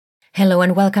Hello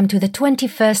and welcome to the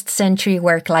 21st Century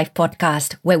Work-Life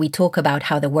podcast, where we talk about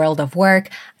how the world of work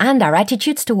and our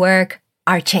attitudes to work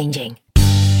are changing.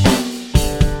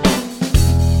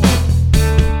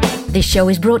 This show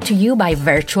is brought to you by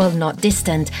Virtual Not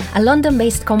Distant, a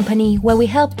London-based company where we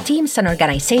help teams and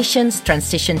organizations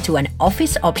transition to an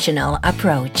office-optional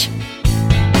approach.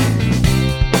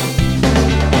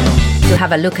 To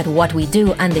have a look at what we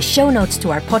do and the show notes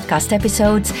to our podcast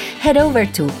episodes, head over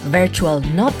to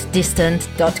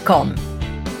virtualnotdistant.com.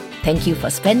 Thank you for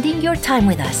spending your time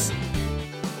with us.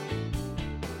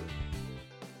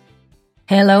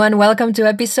 Hello and welcome to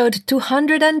episode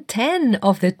 210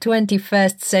 of the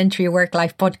 21st Century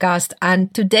Work-Life podcast.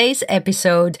 And today's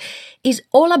episode is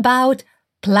all about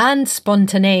planned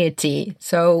spontaneity.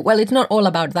 So, well, it's not all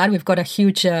about that. We've got a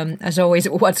huge, as always,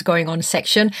 what's going on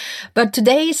section. But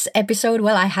today's episode,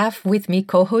 well, I have with me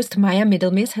co-host Maya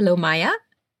Middlemiss. Hello, Maya.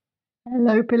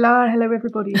 Hello, Pilar. Hello,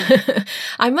 everybody.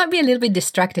 I might be a little bit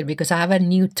distracted because I have a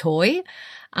new toy.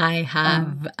 I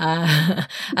have a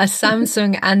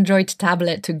Samsung Android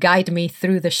tablet to guide me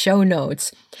through the show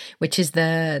notes, which is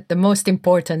the most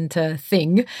important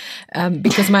thing,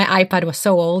 because my iPad was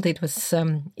so old, it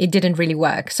didn't really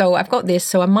work. So I've got this,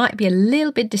 so I might be a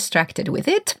little bit distracted with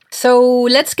it. So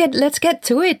let's get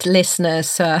to it,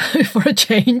 listeners, for a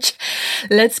change.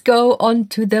 Let's go on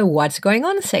to the What's Going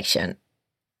On section.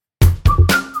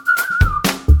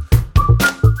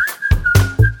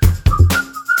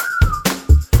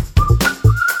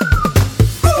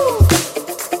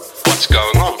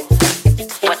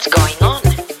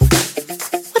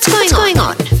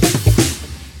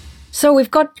 So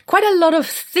we've got quite a lot of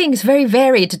things, very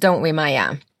varied, don't we,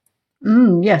 Maya?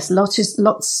 Yes,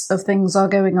 lots of things are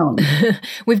going on.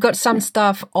 We've got some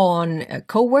stuff on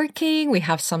co-working, we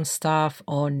have some stuff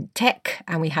on tech,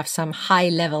 and we have some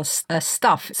high-level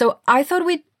stuff. So I thought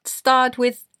we'd start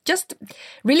with just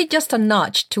a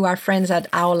nudge to our friends at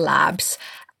Owl Labs,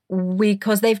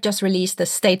 because they've just released the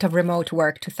State of Remote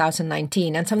Work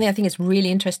 2019. And something I think is really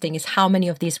interesting is how many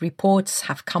of these reports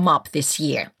have come up this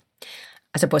year,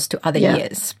 as opposed to other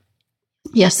years.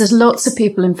 Yes, there's lots of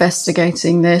people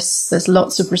investigating this. There's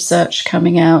lots of research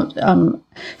coming out.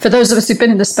 For those of us who've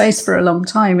been in the space for a long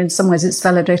time, in some ways it's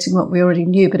validating what we already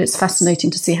knew, but it's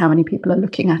fascinating to see how many people are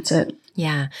looking at it.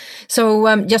 Yeah.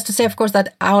 So just to say, of course,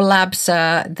 that Owl Labs,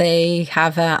 they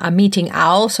have a meeting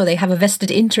owl, so they have a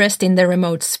vested interest in the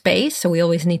remote space. So we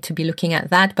always need to be looking at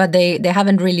that. But they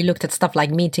haven't really looked at stuff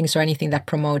like meetings or anything that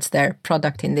promotes their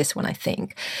product in this one, I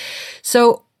think.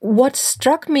 So what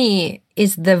struck me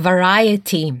is the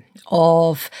variety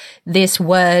of this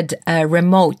word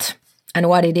remote and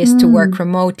what it is to work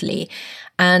remotely.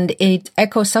 And it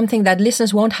echoes something that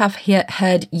listeners won't have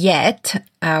heard yet,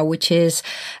 which is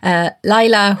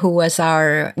Laila, who was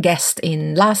our guest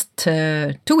in last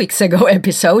 2 weeks ago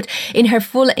episode. In her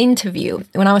full interview,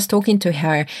 when I was talking to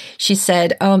her, she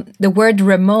said the word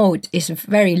remote is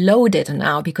very loaded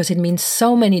now because it means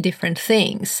so many different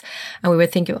things. And we were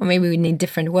thinking, well, maybe we need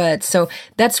different words. So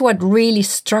that's what really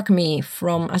struck me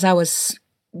from as I was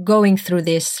going through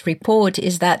this report,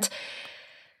 is that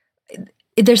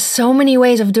there's so many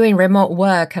ways of doing remote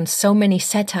work and so many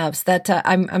setups that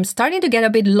I'm starting to get a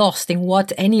bit lost in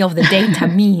what any of the data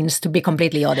means, to be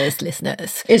completely honest,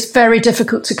 listeners. It's very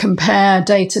difficult to compare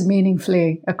data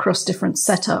meaningfully across different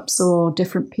setups or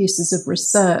different pieces of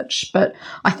research. But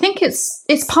I think it's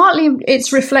partly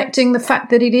reflecting the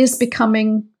fact that it is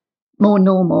becoming more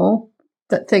normal,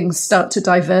 that things start to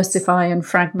diversify and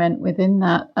fragment within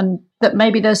that, and that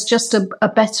maybe there's just a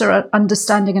better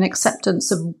understanding and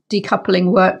acceptance of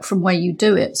decoupling work from where you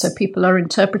do it. So people are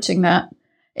interpreting that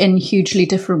in hugely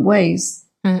different ways.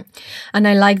 And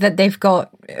I like that they've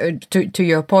got, to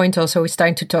your point also, we're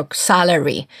starting to talk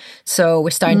salary. So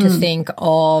we're starting to think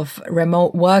of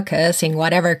remote workers in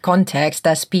whatever context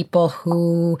as people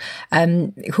who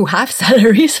have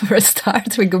salaries for a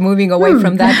start. We're moving away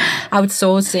from that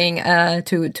outsourcing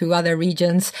to other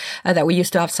regions that we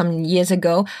used to have some years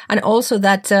ago. And also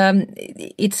that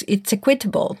it's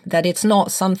equitable, that it's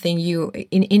not something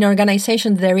in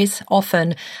organizations, there is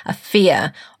often a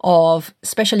fear of,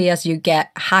 especially as you get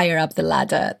higher up the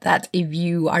ladder, that if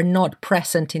you are not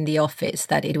present in the office,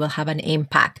 that it will have an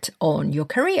impact on your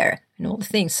career and all the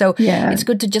things. So it's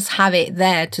good to just have it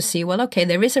there to see, well, okay,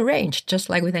 there is a range, just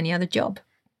like with any other job.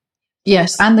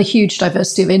 Yes, and the huge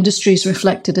diversity of industries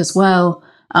reflected as well.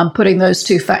 Putting those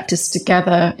two factors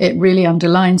together, it really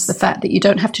underlines the fact that you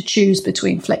don't have to choose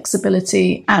between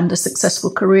flexibility and a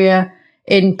successful career.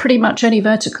 in pretty much any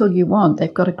vertical you want.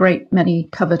 They've got a great many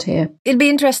covered here. It'd be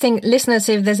interesting, listeners,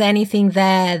 if there's anything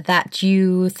there that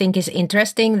you think is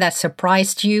interesting, that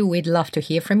surprised you, we'd love to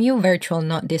hear from you.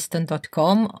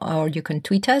 virtualnotdistant.com, or you can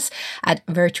tweet us at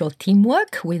virtual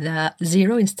teamwork with a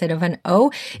 0 instead of an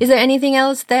O. Is there anything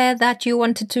else there that you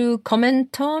wanted to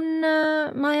comment on,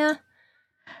 Maya?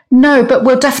 No, but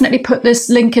we'll definitely put this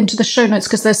link into the show notes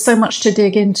because there's so much to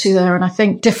dig into there. And I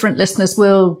think different listeners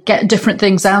will get different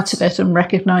things out of it and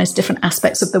recognize different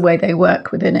aspects of the way they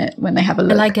work within it when they have a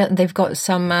look. I like it. They've got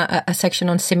some a section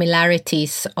on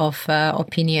similarities of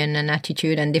opinion and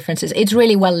attitude and differences. It's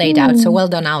really well laid out. So well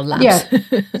done, Owl Labs. Yeah.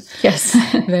 Yes.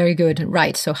 Very good.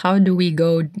 Right. So how do we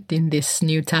go in this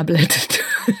new tablet?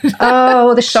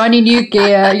 Oh, the shiny new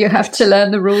gear. You have to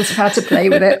learn the rules of how to play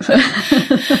with it.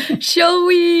 Shall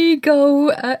we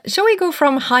go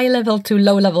from high level to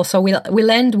low level? So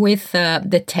we'll end with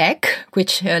the tech,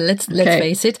 which let's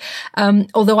face it.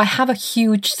 Although I have a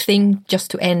huge thing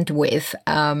just to end with.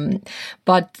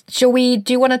 But do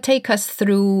you want to take us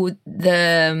through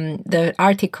the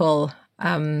article?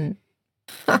 The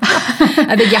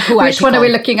Yahoo article. Which one are we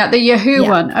looking at? The Yahoo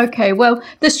one. Okay. Well,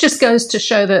 this just goes to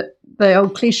show that the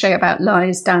old cliche about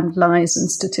lies, damned lies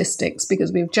and statistics,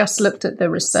 because we've just looked at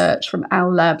the research from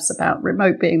Owl Labs about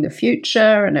remote being the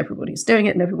future and everybody's doing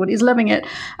it and everybody's loving it.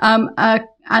 And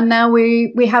now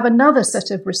we have another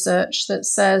set of research that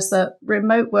says that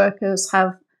remote workers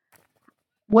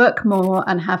work more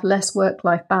and have less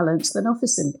work-life balance than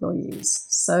office employees.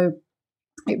 So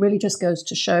it really just goes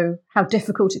to show how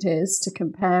difficult it is to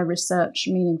compare research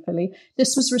meaningfully.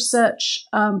 This was research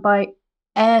by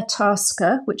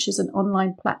Airtasker, which is an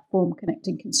online platform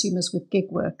connecting consumers with gig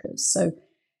workers. So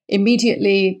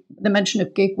immediately the mention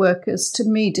of gig workers to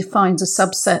me defines a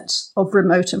subset of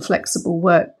remote and flexible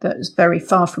work that is very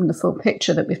far from the full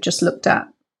picture that we've just looked at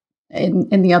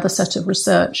in the other set of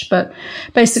research. But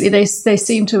basically they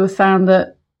seem to have found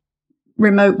that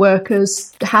remote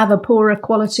workers have a poorer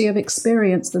quality of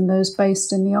experience than those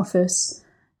based in the office.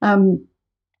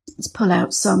 Let's pull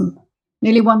out some.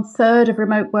 Nearly 1/3 of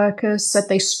remote workers said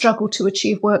they struggle to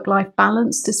achieve work-life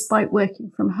balance despite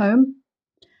working from home,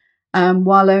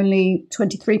 while only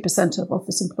 23% of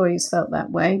office employees felt that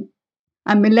way.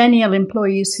 And millennial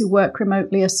employees who work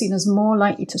remotely are seen as more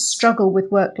likely to struggle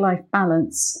with work-life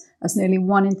balance, as nearly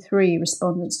 1 in 3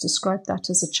 respondents described that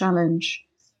as a challenge.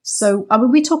 So,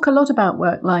 we talk a lot about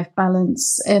work-life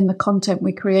balance in the content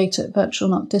we create at Virtual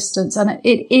Not Distant, and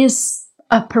it is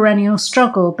a perennial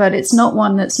struggle, but it's not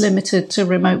one that's limited to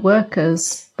remote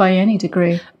workers by any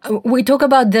degree. We talk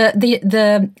about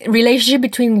the relationship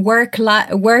between work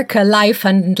life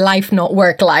and life not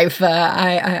work life.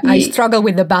 I struggle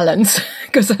with the balance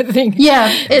because I think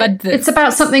it's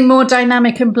about something more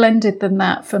dynamic and blended than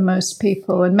that for most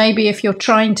people. And maybe if you're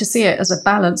trying to see it as a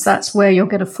balance, that's where you're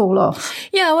going to fall off.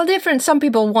 Yeah, well, different. Some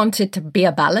people want it to be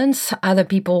a balance. Other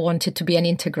people want it to be an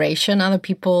integration. Other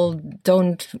people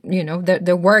don't.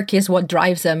 The work is what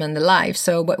drives them in the life.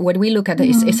 So what we look at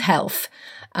is health.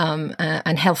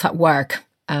 And health at work,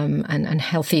 and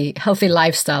healthy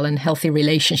lifestyle and healthy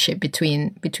relationship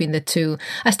between the two.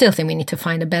 I still think we need to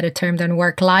find a better term than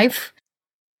work life.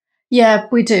 Yeah,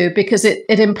 we do, because it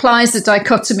implies a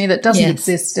dichotomy that doesn't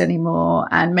exist anymore.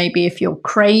 And maybe if you're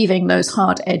craving those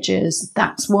hard edges,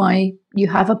 that's why you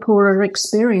have a poorer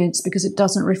experience, because it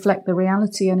doesn't reflect the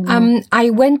reality anymore. I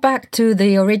went back to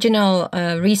the original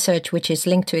research, which is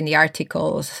linked to in the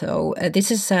article. So this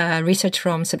is research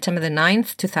from September the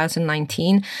 9th,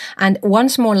 2019. And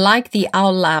once more, like the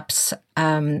Owl Labs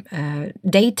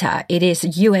data, it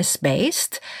is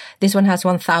US-based. This one has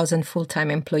 1,000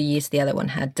 full-time employees. The other one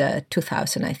had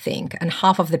 2,000, I think. And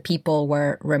half of the people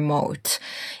were remote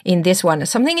in this one.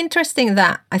 Something interesting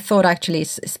that I thought actually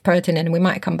is pertinent, and we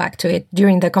might come back to it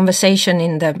during the conversation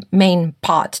in the main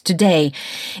part today,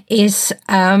 is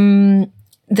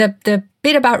the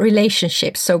bit about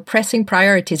relationships. So pressing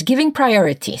priorities, giving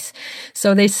priorities.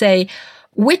 So they say,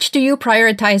 which do you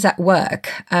prioritize at work?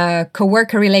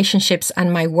 Coworker relationships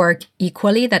and my work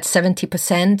equally. That's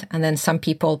 70%. And then some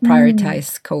people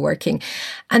prioritize co-working.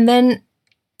 And then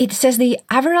it says the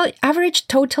average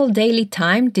total daily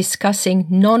time discussing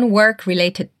non-work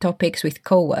related topics with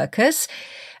coworkers,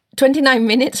 29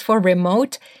 minutes for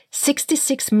remote,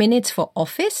 66 minutes for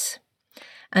office.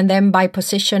 And then by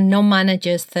position,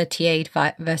 non-managers 38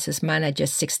 versus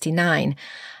managers 69.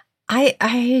 I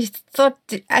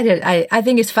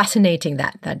think it's fascinating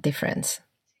that difference.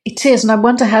 It is, and I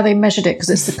wonder how they measured it, because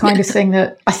it's the kind of thing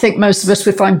that I think most of us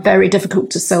would find very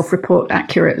difficult to self-report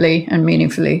accurately and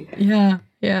meaningfully. Yeah,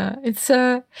 it's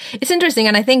interesting,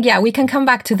 and I think we can come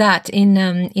back to that in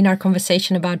our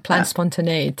conversation about planned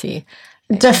spontaneity.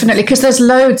 Definitely, because there's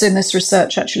loads in this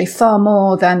research, actually, far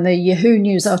more than the Yahoo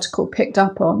News article picked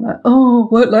up on.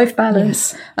 Work-life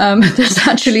balance. Yes. There's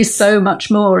actually so much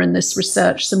more in this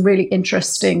research, some really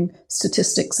interesting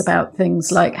statistics about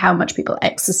things like how much people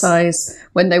exercise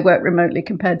when they work remotely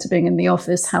compared to being in the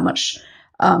office, how much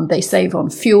they save on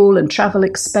fuel and travel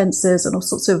expenses, and all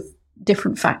sorts of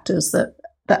different factors that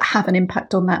have an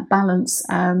impact on that balance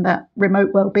and that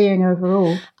remote well-being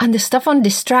overall. And the stuff on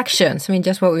distractions, I mean,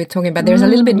 just what we were talking about, there's a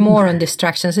little bit more on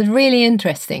distractions. It's really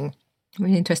interesting.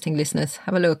 Really interesting, listeners.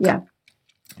 Have a look. Yeah.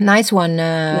 Nice one.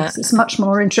 Yes, it's much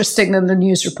more interesting than the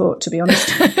news report, to be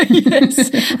honest. Yes,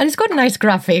 and it's got nice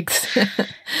graphics.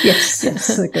 Yes,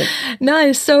 so good.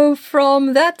 Nice. So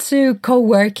from that to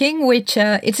co-working, which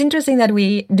it's interesting that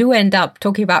we do end up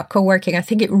talking about co-working. I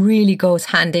think it really goes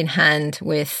hand in hand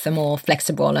with a more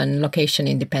flexible and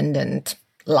location-independent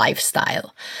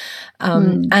lifestyle.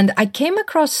 And I came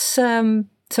across... so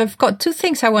I've got two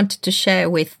things I wanted to share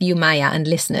with you, Maya, and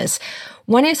listeners.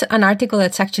 One is an article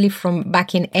that's actually from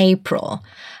back in April,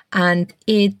 and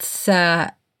it's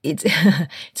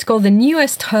it's called the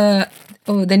newest hot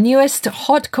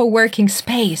co-working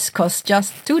space costs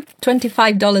just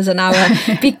 $25 an hour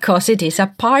because it is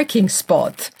a parking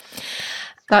spot.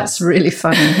 That's really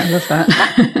funny. I love that.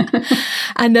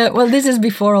 And well, this is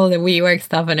before all the WeWork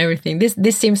stuff and everything.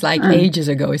 This seems like ages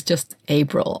ago. It's just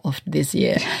April of this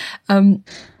year.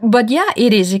 But yeah,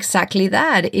 it is exactly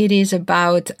that. It is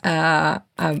about a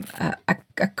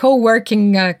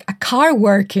co-working, a car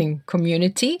working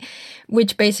community,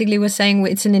 which basically was saying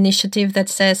it's an initiative that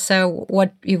says,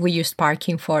 what if we used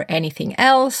parking for anything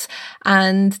else?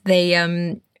 And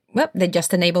they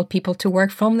just enable people to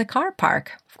work from the car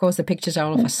park. Of course, the pictures are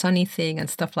all of a sunny thing and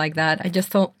stuff like that. I just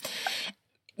thought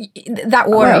that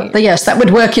worry. Well, yes, that would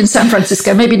work in San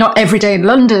Francisco. Maybe not every day in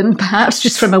London, perhaps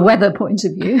just from a weather point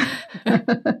of view.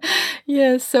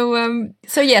 Yeah. So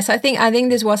yes, I think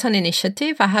this was an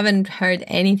initiative. I haven't heard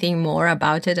anything more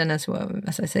about it, and as well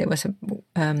as I say, it was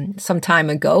some time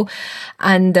ago,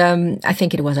 and I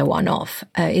think it was a one-off.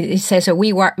 It says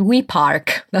we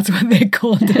park. That's what they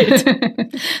called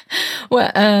it.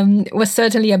 Well, was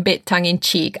certainly a bit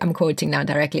tongue-in-cheek. I'm quoting now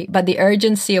directly, but the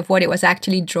urgency of what it was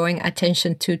actually drawing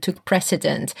attention to took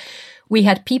precedent. We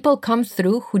had people come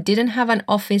through who didn't have an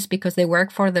office because they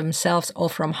work for themselves or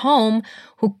from home,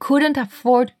 who couldn't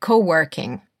afford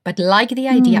co-working, but liked the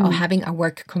idea of having a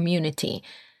work community.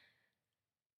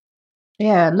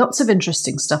 Yeah, lots of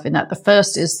interesting stuff in that. The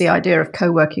first is the idea of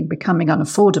co-working becoming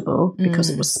unaffordable because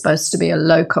it was supposed to be a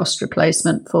low-cost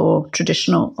replacement for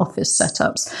traditional office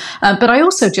setups. But I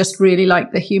also just really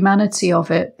like the humanity of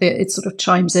it. It sort of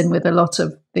chimes in with a lot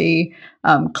of the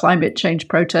climate change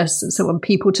protests and so on,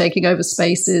 people taking over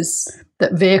spaces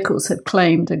that vehicles had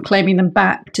claimed and claiming them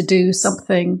back to do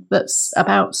something that's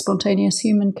about spontaneous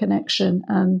human connection.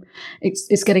 And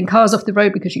it's getting cars off the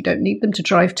road because you don't need them to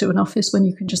drive to an office when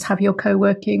you can just have your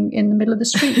co-working in the middle of the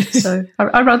street. So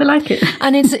I rather like it.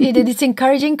 And it's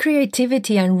encouraging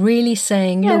creativity and really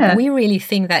saying, look, we really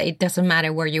think that it doesn't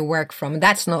matter where you work from.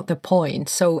 That's not the point.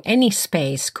 So any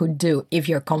space could do if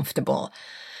you're comfortable.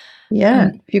 Yeah,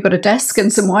 if you've got a desk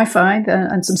and some Wi-Fi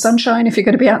and some sunshine, if you're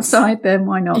going to be outside, then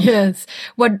why not? Yes.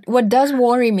 What does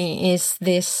worry me is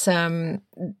this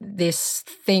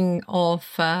thing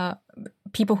of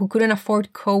people who couldn't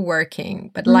afford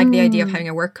co-working, but like the idea of having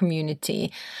a work community.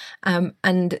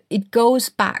 And it goes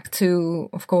back to,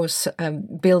 of course,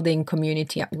 building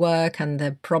community at work and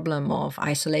the problem of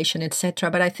isolation, etc.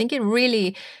 But I think the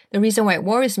reason why it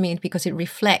worries me is because it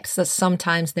reflects that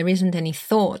sometimes there isn't any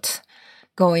thought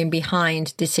going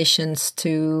behind decisions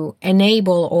to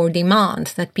enable or demand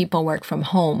that people work from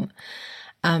home.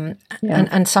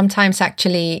 And sometimes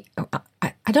actually,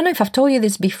 I don't know if I've told you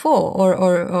this before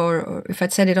or if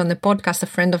I'd said it on the podcast, a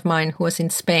friend of mine who was in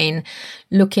Spain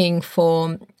looking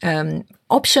for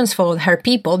options for her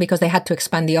people because they had to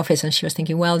expand the office. And she was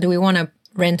thinking, well, do we want to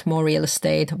rent more real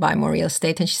estate or buy more real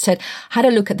estate? And she said, had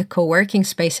a look at the co-working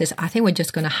spaces. I think we're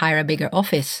just going to hire a bigger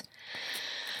office.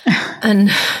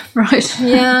 And right,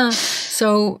 yeah.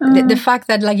 So the fact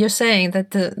that, like you're saying,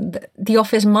 that the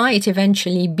office might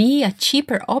eventually be a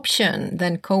cheaper option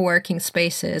than co-working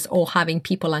spaces or having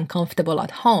people uncomfortable at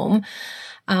home.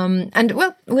 And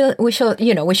well, we shall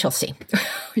see.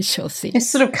 We shall see. It's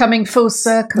sort of coming full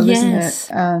circle, isn't it?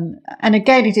 And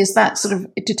again, it is that sort of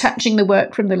detaching the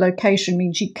work from the location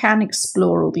means you can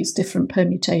explore all these different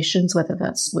permutations, whether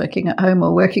that's working at home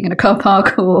or working in a car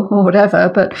park or whatever.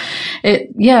 But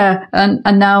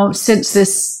and now since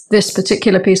this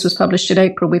particular piece was published in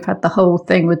April, we've had the whole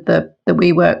thing with the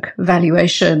WeWork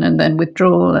valuation and then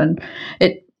withdrawal, and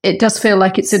it does feel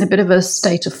like it's in a bit of a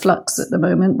state of flux at the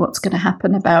moment. What's going to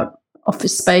happen about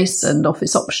office space and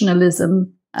office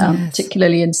optionalism,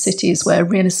 particularly in cities where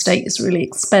real estate is really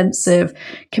expensive,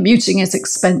 commuting is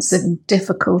expensive and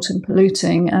difficult and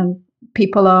polluting, and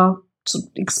people are sort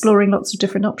of exploring lots of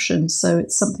different options. So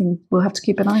it's something we'll have to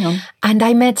keep an eye on. And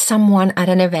I met someone at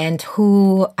an event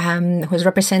who was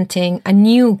representing a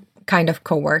new kind of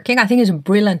co-working. I think it's a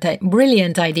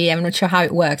brilliant idea. I'm not sure how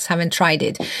it works. Haven't tried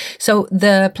it. So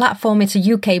the platform, it's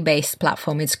a UK-based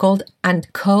platform. It's called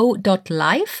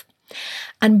andco.life.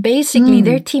 And basically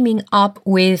they're teaming up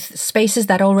with spaces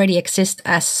that already exist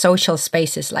as social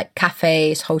spaces like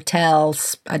cafes,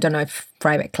 hotels, I don't know if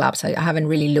private clubs. I haven't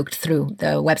really looked through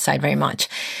the website very much.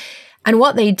 And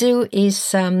what they do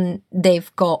is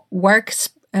they've got work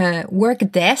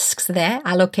desks there,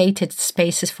 allocated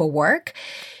spaces for work.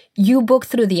 You book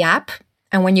through the app,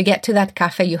 and when you get to that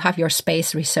cafe, you have your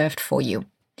space reserved for you.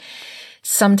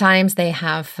 Sometimes they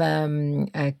have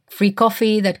a free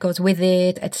coffee that goes with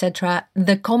it, etc.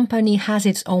 The company has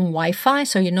its own Wi-Fi,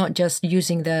 so you're not just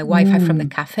using the Wi-Fi from the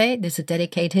cafe. There's a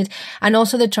dedicated, and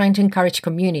also they're trying to encourage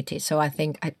community. So I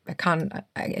think I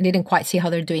didn't quite see how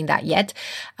they're doing that yet,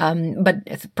 but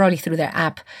it's probably through their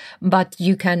app. But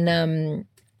you can.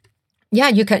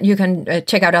 You can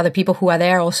check out other people who are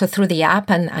there also through the app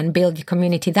and build your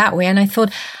community that way. And I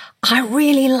thought, I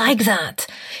really like that.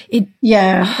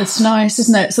 It's nice,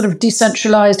 isn't it? Sort of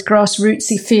decentralized,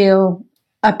 grassrootsy feel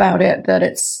about it, that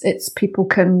it's people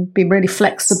can be really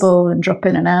flexible and drop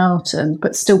in and out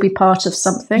but still be part of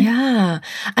something. Yeah.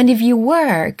 And if you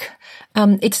work,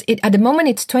 at the moment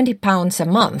it's £20 a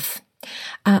month.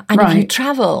 And if you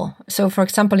travel, so for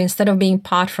example, instead of being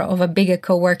part of a bigger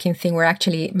co-working thing where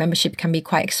actually membership can be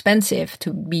quite expensive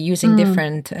to be using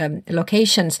different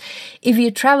locations, if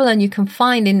you travel and you can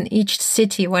find in each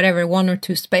city, whatever, 1 or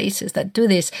 2 spaces that do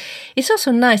this, it's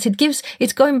also nice.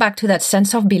 It's going back to that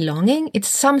sense of belonging. It's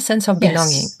some sense of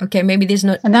belonging. Yes. Okay, maybe there's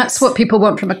not. And that's what people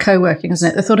want from a co-working,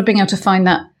 isn't it? The thought of being able to find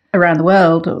that around the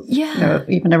world or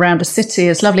even around a city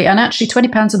is lovely. And actually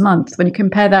 £20 a month, when you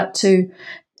compare that to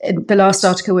in the last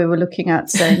article we were looking at,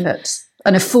 saying that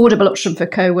an affordable option for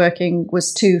co-working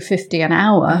was $2.50 an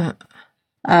hour.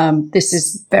 This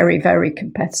is very, very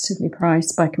competitively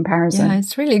priced by comparison. Yeah,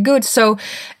 it's really good. So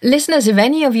listeners, if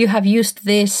any of you have used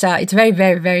this, it's very,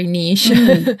 very, very niche.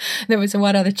 There was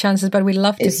what other chances, but we'd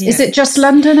love to hear. Is it just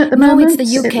London at the moment? No,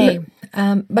 it's the UK.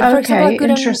 But for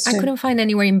example, I couldn't find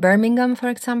anywhere in Birmingham, for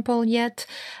example, yet.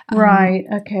 Right.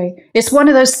 Okay. It's one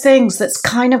of those things that's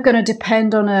kind of going to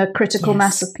depend on a critical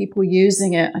mass of people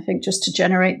using it. I think just to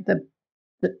generate the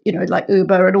like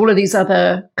Uber and all of these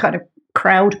other kind of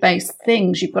crowd-based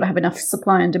things, you've got to have enough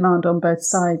supply and demand on both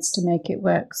sides to make it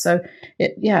work. So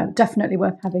definitely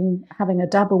worth having a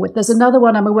dabble with. There's another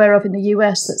one I'm aware of in the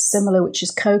US that's similar, which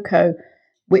is Coco,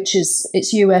 which is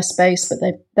it's US based, but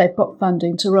they've got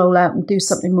funding to roll out and do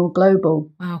something more global.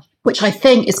 Wow. Which I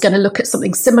think is going to look at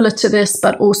something similar to this,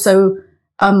 but also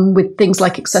with things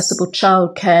like accessible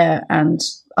childcare and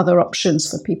other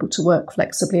options for people to work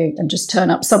flexibly and just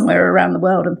turn up somewhere around the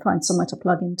world and find somewhere to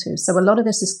plug into. So a lot of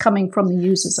this is coming from the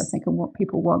users, I think, and what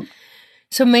people want.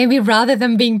 So maybe rather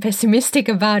than being pessimistic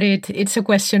about it, it's a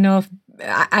question of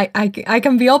I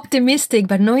can be optimistic,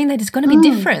 but knowing that it's going to be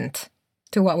different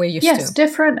to what we're used to. Yes,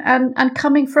 different and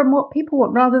coming from what people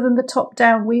want rather than the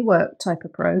top-down WeWork type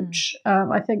approach.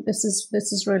 I think this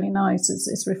is really nice.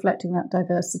 It's reflecting that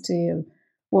diversity of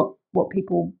what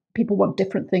people want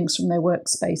different things from their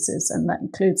workspaces, and that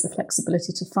includes the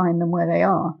flexibility to find them where they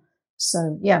are.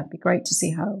 So, it'd be great to see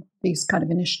how these kind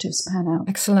of initiatives pan out.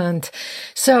 Excellent.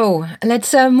 So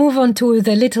let's move on to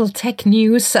the little tech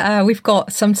news. We've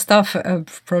got some stuff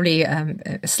probably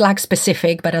Slack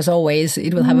specific, but as always,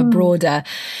 it will have a broader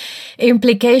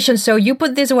implication. So you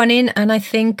put this one in, and I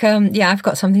think, I've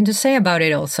got something to say about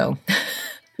it also.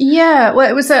 Yeah, well,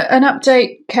 it was an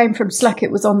update came from Slack.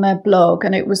 It was on their blog,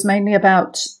 and it was mainly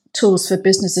about tools for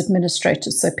business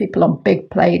administrators, so people on big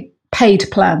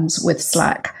paid plans with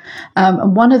Slack.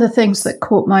 And one of the things that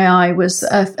caught my eye was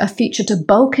a feature to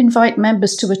bulk invite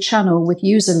members to a channel with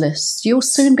user lists. You'll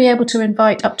soon be able to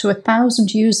invite up to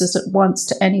 1,000 users at once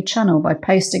to any channel by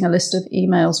pasting a list of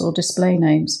emails or display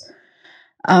names.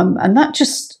 And that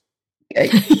just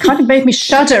kind of made me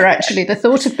shudder, actually, the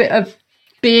thought of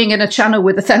being in a channel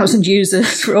with 1,000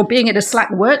 users or being in a Slack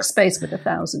workspace with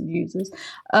 1,000 users,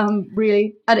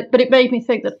 really. But it made me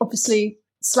think that obviously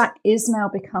Slack is now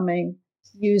becoming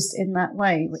used in that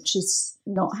way, which is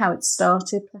not how it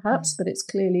started, perhaps, but it's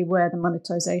clearly where the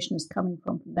monetization is coming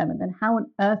from them. And then how on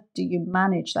earth do you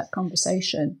manage that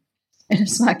conversation in a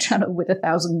Slack channel with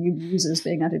 1,000 new users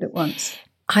being added at once?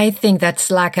 I think that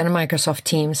Slack and Microsoft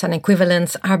Teams and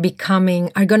equivalents are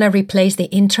going to replace the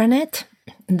intranet,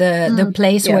 the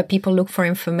place where people look for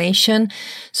information.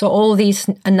 So all these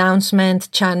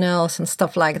announcement channels and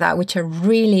stuff like that, which are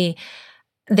really,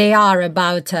 they are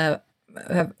about a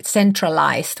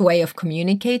centralized way of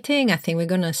communicating. I think we're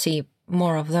going to see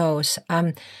more of those.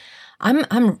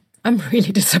 I'm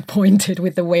really disappointed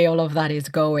with the way all of that is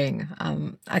going.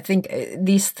 I think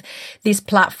these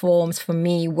platforms for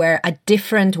me were a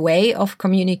different way of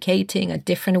communicating, a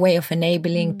different way of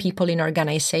enabling people in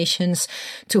organizations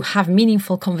to have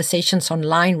meaningful conversations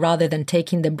online rather than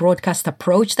taking the broadcast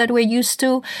approach that we're used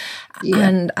to.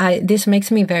 Yeah. And this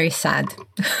makes me very sad.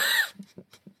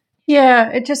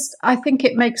 Yeah, I think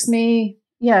it makes me...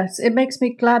 Yes, it makes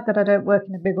me glad that I don't work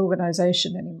in a big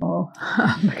organization anymore,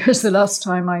 because the last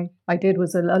time I did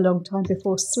was a long time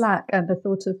before Slack, and the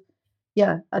thought of,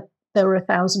 there were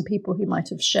 1,000 people who might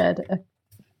have shared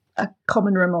a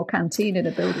common room or canteen in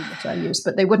a building that I use,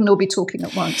 but they wouldn't all be talking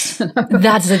at once.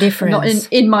 That's the difference.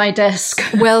 Not in my desk.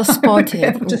 Well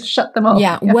spotted. To shut them off.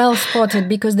 Yeah, well spotted,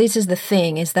 because this is the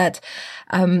thing, is that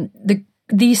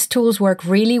these tools work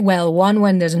really well. One,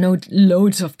 when there's no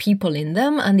loads of people in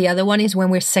them, and the other one is when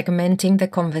we're segmenting the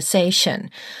conversation.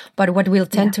 But what will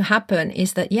tend to happen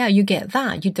is that, you get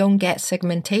that. You don't get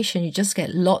segmentation. You just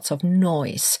get lots of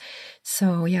noise.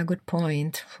 So, good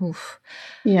point. Oof.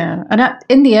 Yeah. And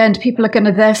in the end, people are going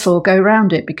to therefore go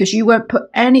around it, because you won't put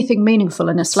anything meaningful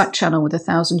in a Slack channel with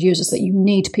 1,000 users that you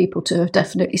need people to have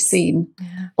definitely seen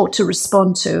or to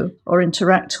respond to or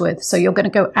interact with. So you're going to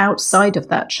go outside of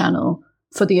that channel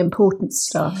for the important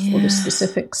stuff or the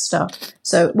specific stuff.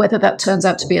 So whether that turns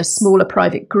out to be a smaller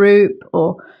private group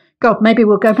or, God, maybe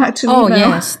we'll go back to email. Oh,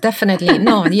 yes, definitely.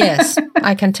 No, yes.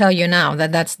 I can tell you now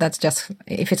that's just,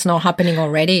 if it's not happening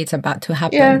already, it's about to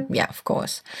happen. Yeah, of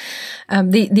course.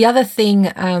 The other thing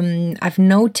I've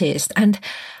noticed, and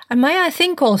Maya, I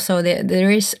think also there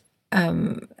is,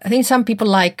 I think some people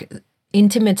like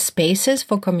intimate spaces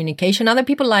for communication. Other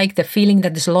people like the feeling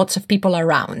that there's lots of people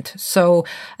around. So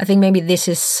I think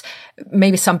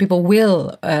maybe some people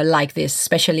will like this,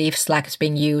 especially if Slack is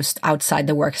being used outside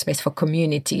the workspace for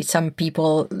community. Some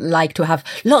people like to have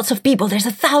lots of people. There's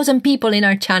 1,000 people in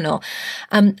our channel.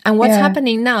 And what's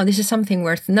happening now, this is something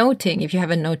worth noting if you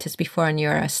haven't noticed before and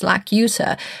you're a Slack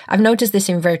user. I've noticed this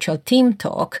in Virtual Team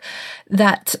Talk,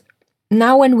 that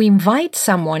now when we invite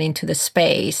someone into the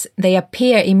space, they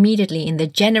appear immediately in the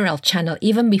general channel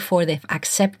even before they've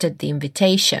accepted the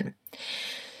invitation.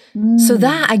 So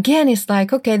that, again, is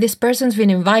like, okay, this person's been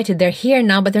invited, they're here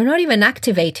now, but they're not even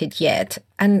activated yet.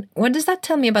 And what does that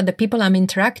tell me about the people I'm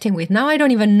interacting with? Now I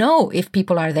don't even know if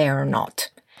people are there or not.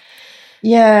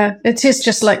 Yeah, it is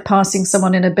just like passing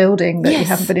someone in a building that you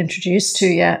haven't been introduced to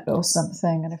yet or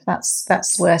something. And if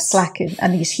that's where Slack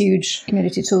and these huge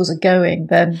community tools are going,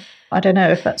 then I don't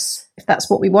know if that's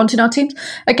what we want in our teams.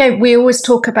 Again, we always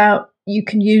talk about you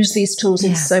can use these tools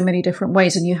in so many different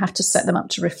ways, and you have to set them up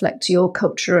to reflect your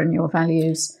culture and your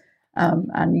values.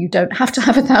 And you don't have to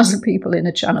have 1,000 people in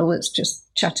a channel that's just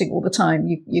chatting all the time.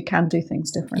 You can do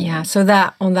things differently. Yeah. So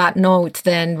that on that note,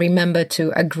 then remember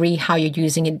to agree how you're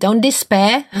using it. Don't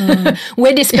despair.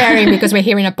 We're despairing because we're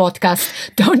hearing a podcast.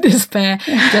 Don't despair.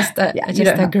 Just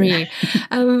agree.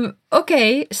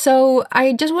 Okay. So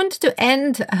I just wanted to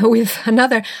end with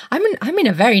another. I'm in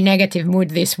a very negative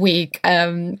mood this week.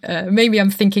 Maybe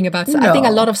I'm thinking about. No. I think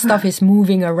a lot of stuff is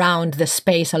moving around the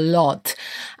space a lot,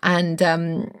 and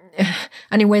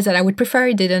in ways that I would prefer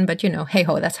it didn't, but hey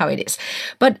ho, that's how it is.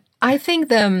 But I think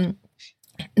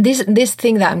this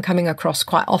thing that I'm coming across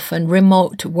quite often,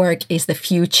 remote work is the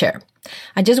future.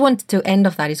 I just wanted to end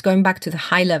off that. It's going back to the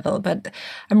high level, but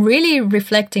I'm really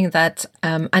reflecting that,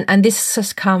 and this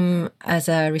has come as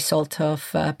a result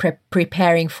of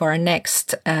preparing for our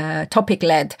next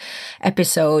topic-led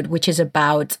episode, which is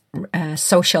about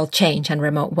social change and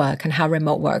remote work and how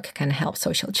remote work can help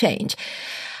social change.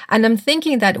 And I'm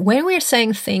thinking that when we're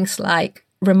saying things like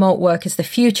remote work is the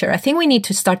future, I think we need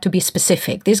to start to be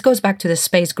specific. This goes back to the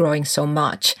space growing so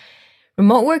much.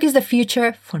 Remote work is the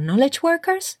future for knowledge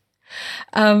workers.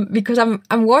 Because I'm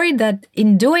worried that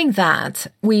in doing that,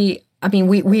 we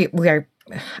are,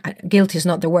 guilty is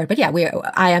not the word, but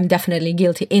I am definitely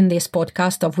guilty in this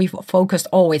podcast of we've focused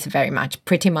always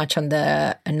pretty much on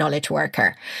the knowledge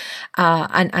worker.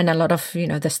 And a lot of,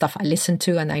 the stuff I listen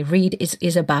to and I read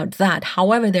is about that.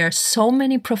 However, there are so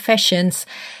many professions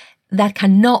that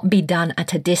cannot be done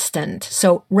at a distance.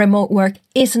 So remote work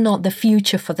is not the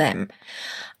future for them.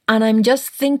 And I'm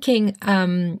just thinking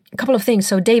a couple of things.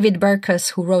 So David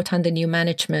Burkus, who wrote Under New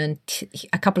Management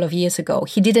a couple of years ago,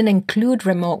 he didn't include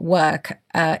remote work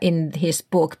in his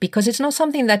book because it's not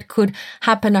something that could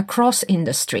happen across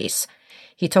industries.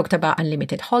 He talked about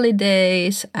unlimited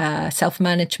holidays,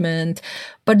 self-management,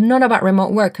 but not about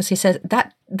remote work because he says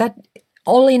that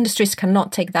all industries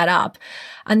cannot take that up.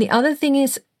 And the other thing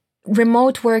is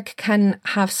remote work can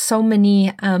have so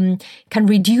many, can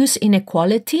reduce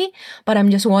inequality, but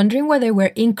I'm just wondering whether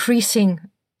we're increasing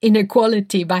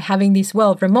inequality by having this,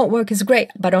 well, remote work is great,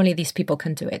 but only these people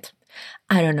can do it.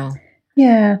 I don't know.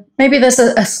 Yeah, maybe there's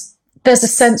a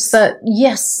sense that,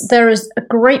 yes, there is a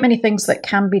great many things that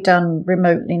can be done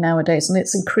remotely nowadays, and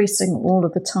it's increasing all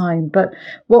of the time. But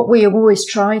what we always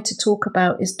try to talk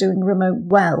about is doing remote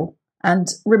well. And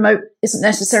remote isn't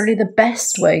necessarily the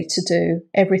best way to do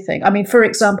everything. I mean, for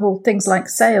example, things like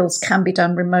sales can be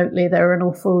done remotely. There are an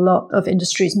awful lot of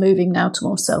industries moving now to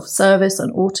more self-service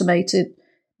and automated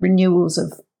renewals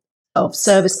of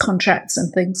service contracts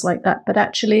and things like that. But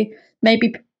actually,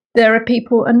 maybe there are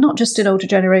people, and not just in older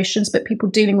generations, but people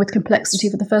dealing with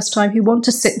complexity for the first time who want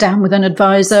to sit down with an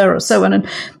advisor or so on. And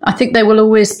I think there will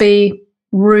always be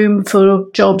room for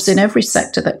jobs in every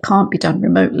sector that can't be done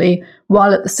remotely,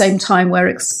 while at the same time we're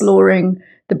exploring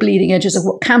the bleeding edges of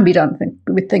what can be done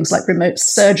with things like remote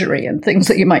surgery and things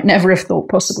that you might never have thought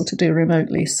possible to do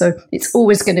remotely. So it's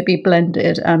always going to be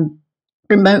blended, and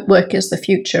remote work is the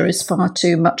future is far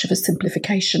too much of a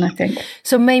simplification, I think.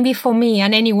 So maybe for me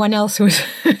and anyone else who's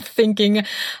thinking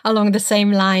along the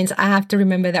same lines, I have to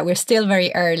remember that we're still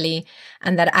very early,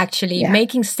 and that actually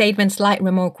making statements like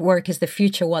remote work is the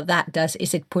future, what that does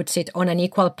is it puts it on an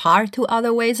equal par to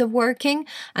other ways of working,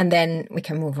 and then we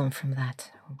can move on from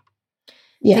that.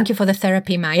 Yeah. Thank you for the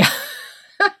therapy, Maya.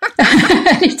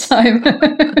 Anytime.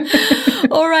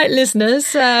 All right, listeners,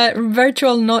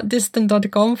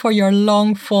 virtualnotdistant.com for your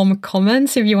long form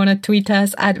comments. If you want to tweet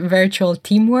us at virtual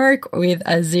teamwork with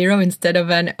a 0 instead of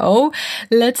an O.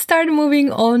 Let's start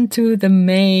moving on to the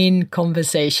main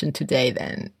conversation today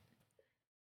then.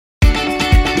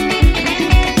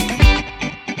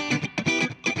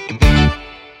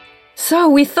 So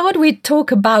we thought we'd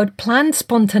talk about planned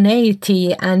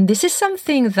spontaneity, and this is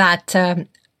something that,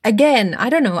 again, I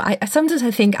don't know, sometimes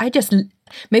I think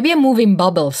maybe I'm moving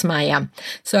bubbles, Maya.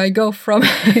 So I go from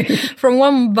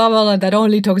one bubble that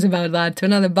only talks about that to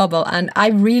another bubble, and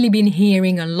I've really been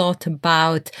hearing a lot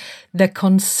about the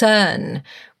concern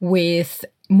with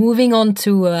moving on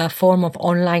to a form of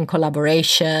online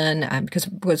collaboration,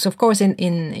 because of course in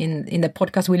the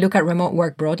podcast we look at remote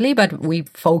work broadly, but we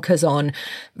focus on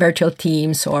virtual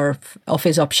teams or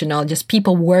office optional, just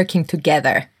people working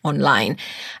together online.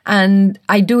 And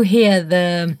I do hear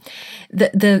the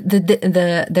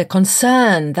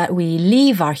concern that we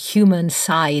leave our human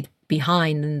side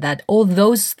behind, and that all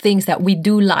those things that we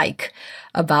do like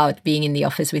about being in the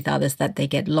office with others, that they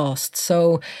get lost.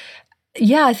 So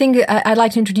yeah, I think I'd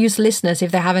like to introduce listeners,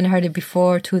 if they haven't heard it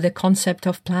before, to the concept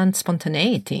of planned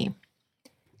spontaneity.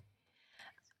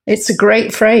 It's a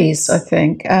great phrase, I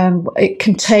think. It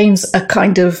contains a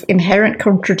kind of inherent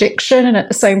contradiction, and at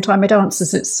the same time it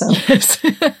answers itself.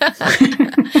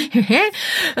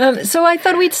 Yes. So I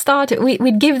thought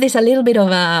we'd give this a little bit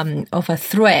of a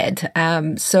thread.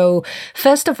 So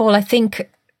first of all, I think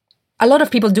a lot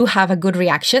of people do have a good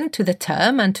reaction to the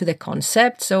term and to the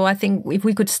concept. So I think if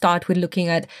we could start with looking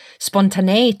at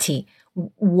spontaneity,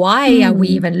 why are we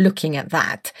even looking at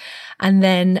that? And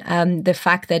then the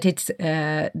fact that it's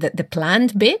the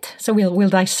planned bit. So we'll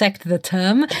dissect the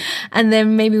term, and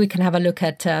then maybe we can have a look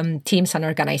at teams and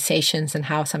organizations and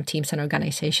how some teams and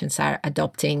organizations are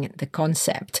adopting the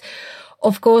concept.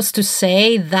 Of course, to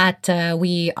say that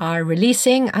we are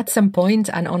releasing at some point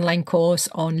an online course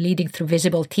on leading through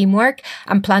visible teamwork,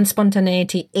 and planned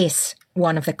spontaneity is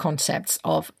one of the concepts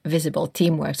of visible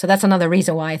teamwork. So that's another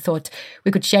reason why I thought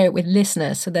we could share it with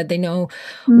listeners so that they know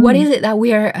what is it that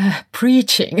we are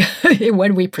preaching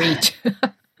when we preach.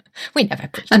 We never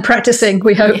preach. And practicing,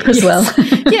 we hope, as well.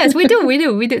 Yes, we do.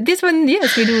 This one,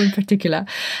 yes, we do in particular.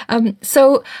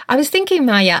 So I was thinking,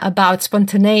 Maya, about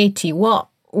spontaneity. What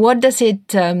does it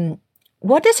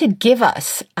give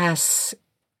us as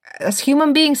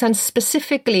human beings, and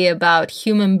specifically about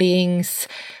human beings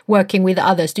working with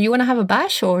others? Do you want to have a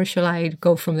bash, or shall I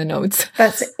go from the notes?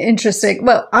 That's interesting.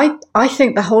 Well, I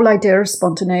think the whole idea of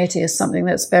spontaneity is something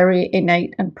that's very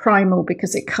innate and primal,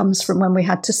 because it comes from when we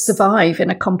had to survive in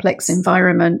a complex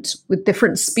environment with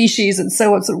different species and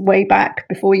so on, sort of way back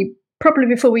before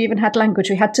we even had language.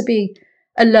 We had to be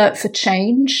alert for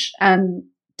change and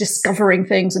discovering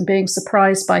things and being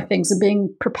surprised by things and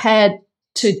being prepared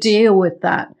to deal with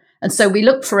that. And so we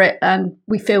look for it and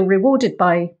we feel rewarded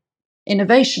by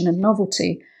innovation and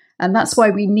novelty. And that's why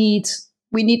we need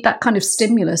that kind of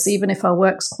stimulus, even if our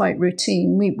work's quite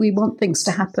routine. We want things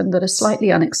to happen that are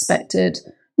slightly unexpected,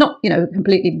 not,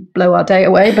 completely blow our day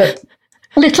away, but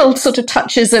little sort of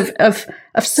touches of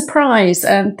surprise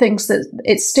and things that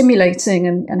it's stimulating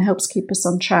and helps keep us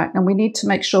on track. And we need to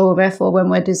make sure, therefore, when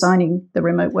we're designing the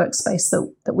remote workspace,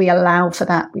 that we allow for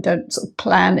that. We don't sort of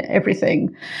plan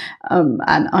everything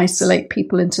and isolate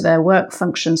people into their work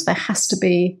functions. There has to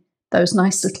be those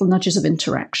nice little nudges of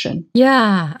interaction.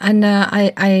 Yeah, and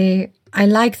I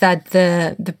like that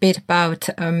the bit about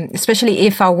especially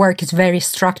if our work is very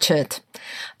structured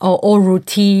or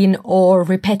routine or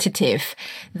repetitive,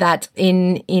 that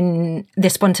in the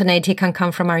spontaneity can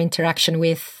come from our interaction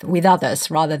with others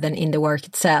rather than in the work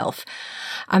itself.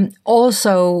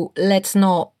 Also, let's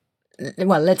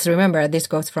remember, this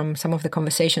goes from some of the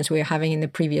conversations we were having in the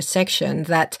previous section,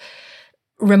 that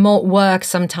remote work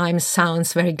sometimes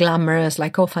sounds very glamorous,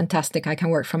 like, oh, fantastic, I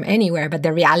can work from anywhere. But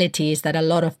the reality is that a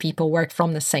lot of people work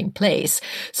from the same place.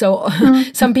 So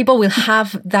some people will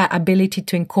have that ability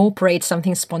to incorporate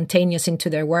something spontaneous into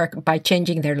their work by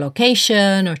changing their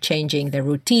location or changing their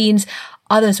routines.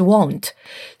 Others won't.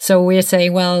 So we're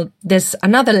saying, well, there's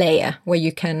another layer where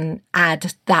you can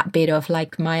add that bit of,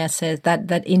 like Maya says,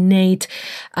 that innate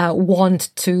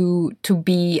want to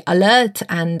be alert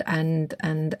and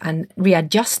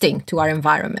readjusting to our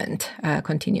environment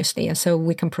continuously. And so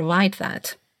we can provide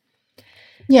that.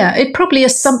 Yeah, it probably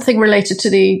is something related to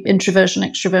the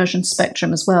introversion-extroversion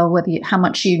spectrum as well, how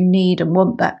much you need and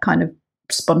want that kind of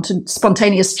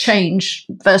spontaneous change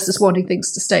versus wanting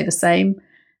things to stay the same.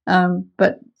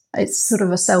 But it's sort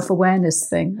of a self-awareness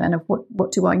thing then of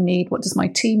what do I need? What does my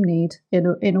team need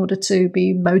in order to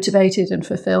be motivated and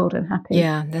fulfilled and happy?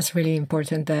 Yeah, that's really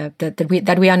important,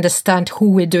 that we understand who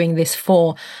we're doing this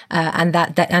for, and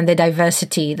that and the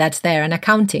diversity that's there, and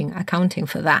accounting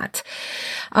for that.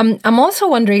 I'm also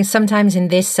wondering, sometimes in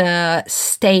this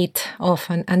state of,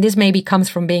 and this maybe comes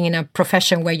from being in a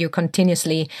profession where you're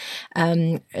continuously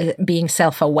being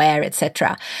self-aware,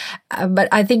 etc. But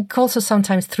I think also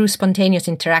sometimes through spontaneous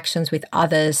interactions with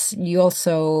others, you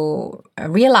also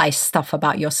realize stuff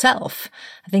about yourself.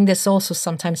 I think there's also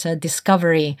sometimes a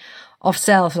discovery of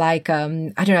self, like, I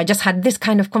don't know, I just had this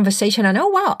kind of conversation and, oh,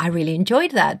 wow, I really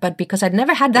enjoyed that. But because I'd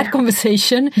never had that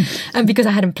conversation and because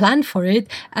I hadn't planned for it,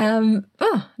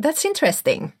 that's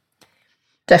interesting.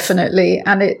 Definitely.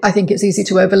 And I think it's easy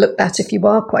to overlook that if you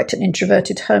are quite an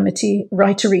introverted, hermity,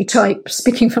 writery type.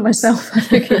 Speaking for myself, I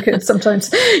think you can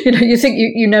sometimes, you think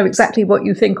you know exactly what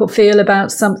you think or feel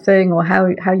about something or how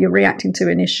you're reacting to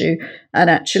an issue. And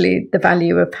actually the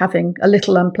value of having a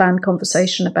little unplanned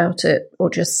conversation about it, or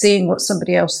just seeing what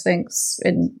somebody else thinks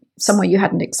in somewhere you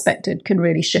hadn't expected, can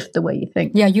really shift the way you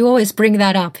think. Yeah, you always bring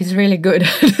that up. It's really good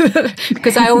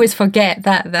because I always forget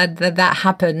that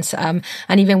happens. And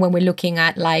even when we're looking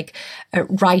at like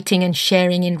writing and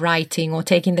sharing in writing, or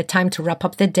taking the time to wrap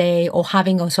up the day, or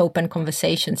having those open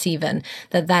conversations, even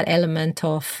that element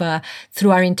of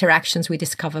through our interactions we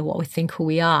discover what we think, who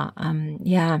we are.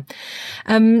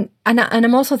 And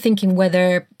I'm also thinking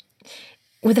whether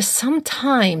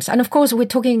sometimes, and of course we're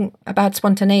talking about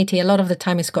spontaneity, a lot of the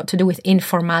time it's got to do with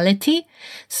informality.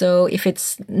 So if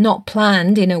it's not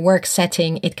planned in a work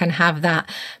setting, it can have that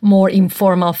more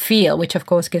informal feel, which of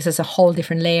course gives us a whole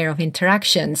different layer of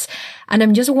interactions. And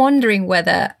I'm just wondering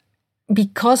whether,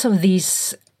 because of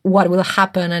these, what will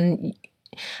happen,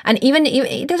 and even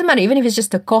it doesn't matter, even if it's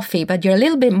just a coffee, but you're a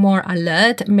little bit more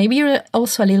alert, maybe you're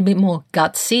also a little bit more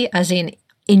gutsy, as in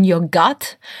your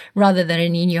gut rather than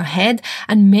in your head.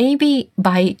 And maybe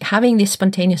by having these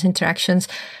spontaneous interactions,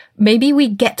 maybe we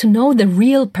get to know the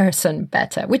real person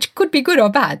better, which could be good or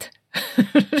bad.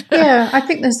 Yeah, I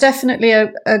think there's definitely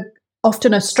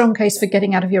often a strong case for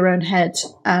getting out of your own head,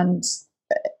 and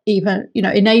even,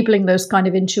 enabling those kind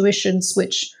of intuitions,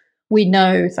 which we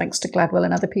know, thanks to Gladwell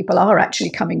and other people, are actually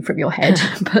coming from your head,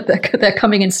 but they're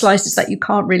coming in slices that you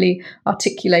can't really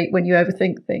articulate when you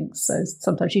overthink things. So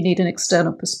sometimes you need an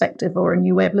external perspective or a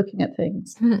new way of looking at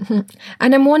things. Mm-hmm.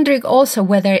 And I'm wondering also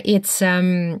whether it's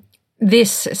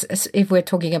this, if we're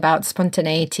talking about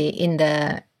spontaneity in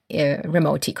the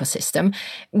remote ecosystem,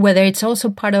 whether it's also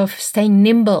part of staying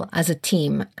nimble as a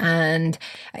team. And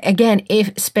again,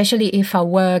 especially if our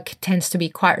work tends to be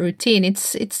quite routine,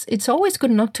 it's always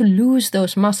good not to lose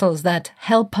those muscles that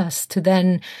help us to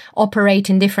then operate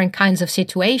in different kinds of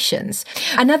situations.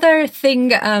 Another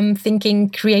thing, thinking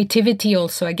creativity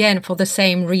also, again, for the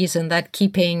same reason, that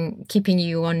keeping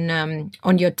you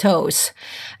on your toes.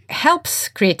 helps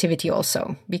creativity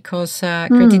also, because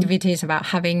creativity is about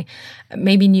having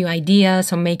maybe new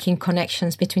ideas or making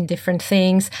connections between different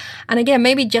things. And again,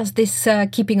 maybe just this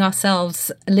keeping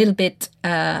ourselves a little bit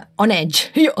on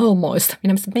edge, almost. I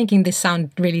mean, I'm making this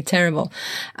sound really terrible.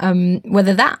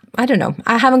 Whether that, I don't know.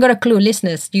 I haven't got a clue.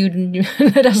 Listeners, you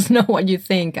let us know what you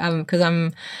think, because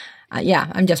I'm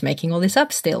just making all this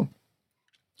up still.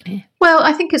 Well,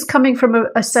 I think it's coming from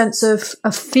a sense of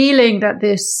a feeling that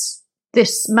this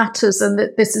matters and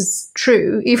that this is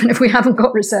true, even if we haven't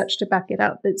got research to back it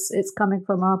up. It's coming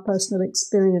from our personal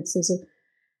experiences of,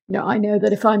 I know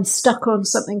that if I'm stuck on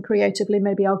something creatively,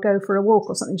 maybe I'll go for a walk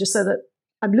or something, just so that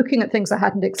I'm looking at things I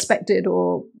hadn't expected,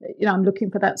 or, I'm looking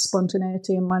for that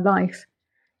spontaneity in my life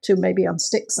to maybe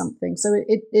unstick something. So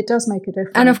it does make a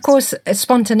difference. And of course,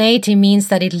 spontaneity means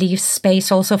that it leaves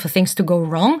space also for things to go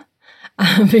wrong.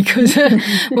 Because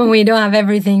when we don't have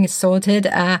everything sorted,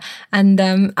 and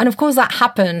of course that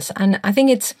happens. And I think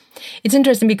it's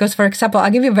interesting because, for example, I'll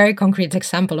give you a very concrete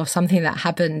example of something that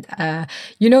happened.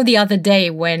 The other day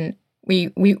when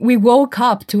we woke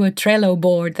up to a Trello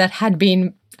board that had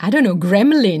been, I don't know,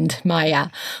 gremlined, Maya,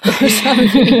 or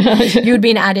something. You'd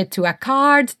been added to a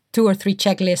card, 2 or 3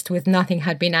 checklists with nothing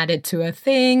had been added to a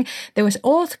thing. There was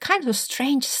all kinds of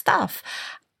strange stuff.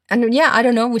 And I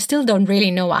don't know, we still don't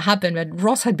really know what happened, but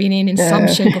Ross had been in some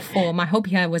shape or form. I hope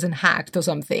he wasn't hacked or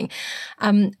something.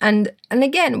 And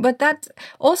again, but that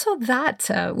also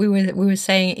we were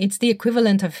saying it's the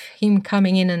equivalent of him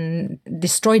coming in and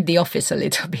destroyed the office a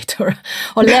little bit, or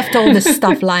left all the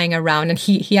stuff lying around. And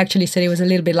he actually said it was a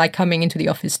little bit like coming into the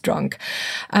office drunk.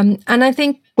 And I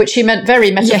think, which he meant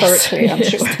very metaphorically, yes, I'm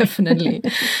sure. Yes, definitely.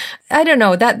 I don't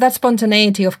know, that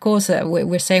spontaneity, of course,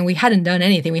 we're saying we hadn't done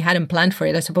anything, we hadn't planned for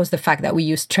it. I suppose the fact that we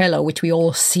use Trello, which we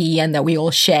all see and that we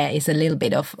all share, is a little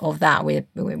bit of that.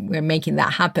 We're making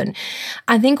that happen.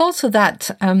 I think also that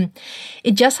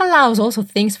it just allows also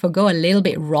things to go a little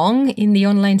bit wrong in the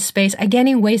online space, again,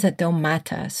 in ways that don't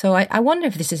matter. So I wonder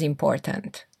if this is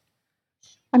important.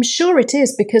 I'm sure it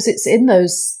is, because it's in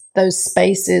those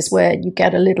spaces where you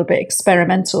get a little bit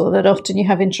experimental that often you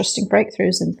have interesting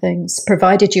breakthroughs and things,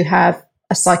 provided you have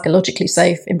a psychologically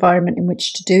safe environment in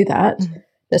which to do that. Mm-hmm.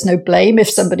 There's no blame if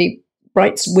somebody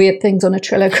writes weird things on a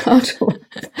Trello card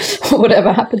or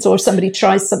whatever happens, or somebody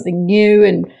tries something new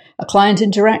in a client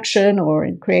interaction or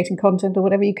in creating content or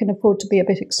whatever. You can afford to be a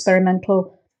bit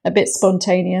experimental, a bit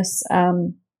spontaneous.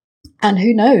 And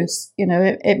who knows,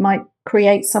 it might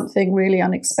create something really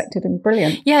unexpected and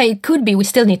brilliant. Yeah, it could be. We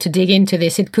still need to dig into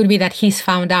this. It could be that he's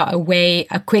found out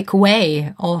a quick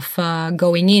way of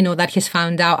going in, or that he's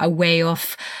found out a way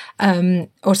of,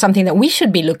 or something that we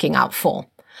should be looking out for.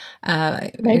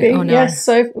 Maybe, yes.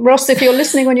 So, Ross, if you're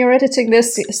listening when you're editing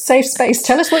this, safe space,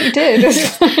 tell us what you did.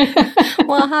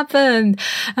 What happened?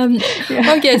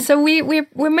 Okay, so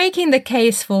we're making the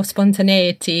case for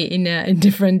spontaneity in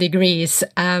different degrees.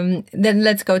 Then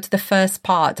let's go to the first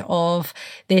part of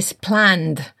this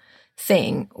planned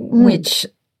thing, which,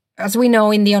 as we know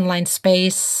in the online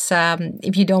space,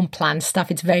 if you don't plan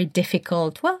stuff, it's very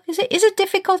difficult. Well, is it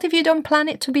difficult if you don't plan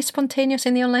it to be spontaneous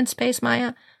in the online space,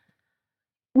 Maya?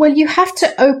 Well, you have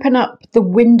to open up the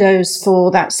windows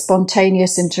for that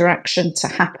spontaneous interaction to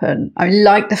happen. I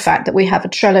like the fact that we have a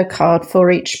Trello card for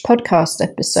each podcast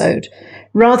episode,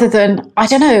 rather than, I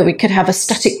don't know, we could have a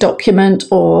static document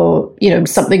or,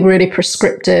 something really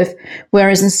prescriptive,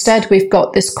 whereas instead we've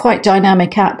got this quite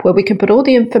dynamic app where we can put all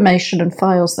the information and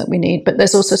files that we need, but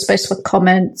there's also space for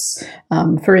comments,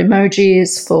 for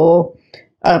emojis, for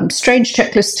strange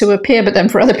checklists to appear, but then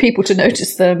for other people to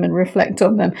notice them and reflect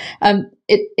on them.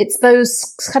 It's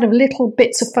those kind of little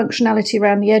bits of functionality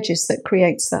around the edges that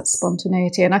creates that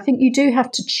spontaneity. And I think you do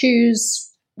have to choose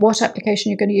what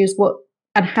application you're going to use,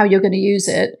 and how you're going to use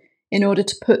it in order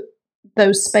to put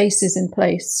those spaces in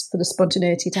place for the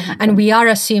spontaneity to happen. And we are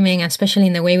assuming, especially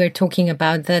in the way we're talking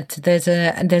about, that there's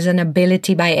an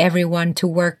ability by everyone to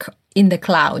work in the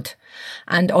cloud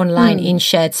and online in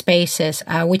shared spaces,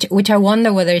 which I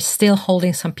wonder whether it's still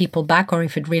holding some people back, or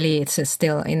if it really is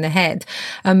still in the head.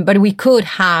 But we could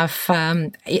have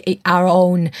our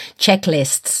own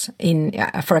checklists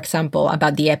for example,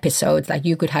 about the episodes. Like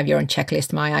you could have your own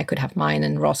checklist, Maya, I could have mine,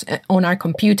 and Ross on our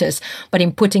computers. But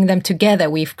in putting them together,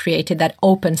 we've created that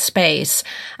open space,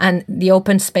 and the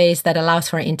open space that allows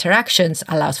for interactions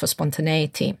allows for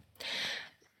spontaneity.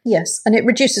 Yes, and it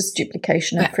reduces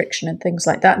duplication and friction and things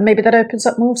like that. And maybe that opens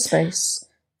up more space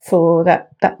for that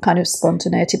kind of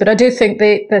spontaneity. But I do think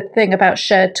the thing about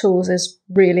shared tools is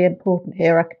really important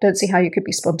here. I don't see how you could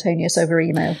be spontaneous over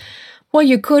email. Well,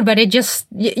 you could, but you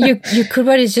could,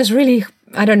 but it's just really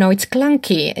I don't know, it's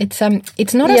clunky.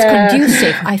 It's not as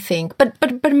conducive, I think.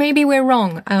 But maybe we're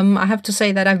wrong. I have to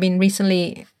say that I've been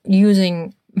recently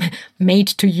made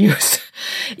to use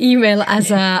email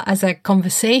as a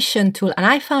conversation tool, and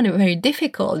I found it very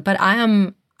difficult. But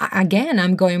I'm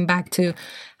going back to,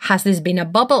 has this been a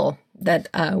bubble that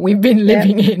we've been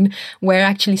living in, where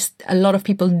actually a lot of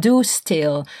people do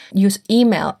still use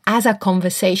email as a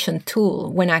conversation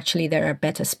tool when actually there are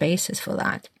better spaces for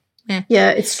that? Yeah,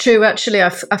 it's true. Actually,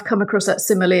 I've come across that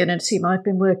similarly in a team I've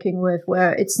been working with,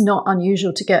 where it's not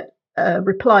unusual to get a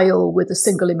reply all with a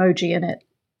single emoji in it.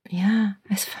 Yeah,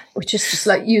 that's fun. Which is just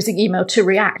like using email to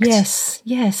react. Yes.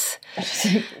 I just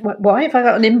think, why have I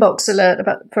got an inbox alert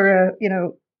for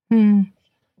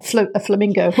a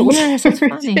flamingo? Or yes, it's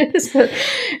funny. But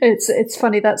it's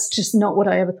funny. That's just not what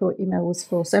I ever thought email was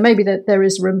for. So maybe that there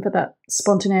is room for that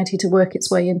spontaneity to work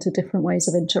its way into different ways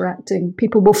of interacting.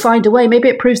 People will find a way. Maybe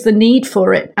it proves the need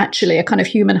for it, actually, a kind of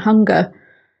human hunger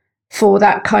for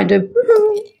that kind of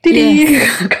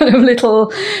kind of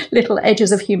little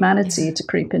edges of humanity to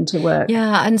creep into work.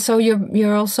 Yeah, and so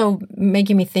you're also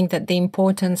making me think that the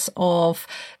importance of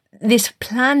this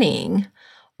planning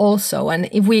also, and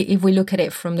if we look at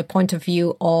it from the point of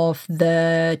view of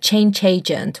the change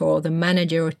agent or the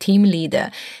manager or team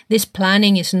leader, this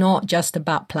planning is not just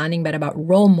about planning, but about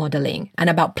role modeling and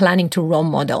about planning to role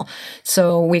model.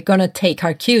 So we're going to take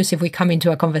our cues if we come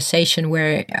into a conversation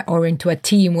or into a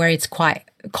team where it's quite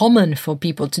common for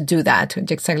people to do that,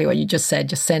 exactly what you just said,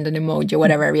 just send an emoji or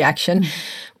whatever reaction,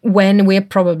 when we're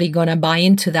probably going to buy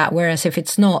into that. Whereas if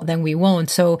it's not, then we won't.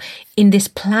 So in this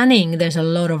planning, there's a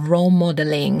lot of role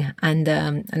modeling and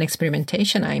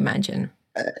experimentation, I imagine.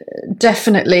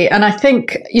 Definitely. And I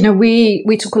think,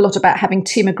 we talk a lot about having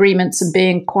team agreements and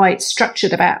being quite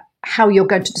structured about how you're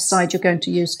going to decide you're going to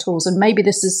use tools. And maybe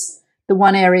this is the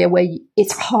one area where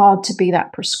it's hard to be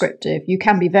that prescriptive. You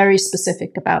can be very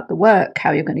specific about the work,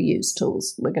 how you're going to use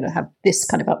tools. We're going to have this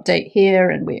kind of update here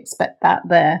and we expect that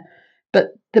there.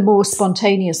 But the more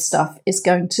spontaneous stuff is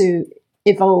going to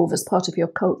evolve as part of your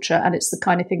culture. And it's the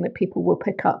kind of thing that people will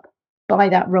pick up by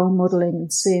that role modeling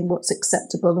and seeing what's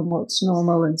acceptable and what's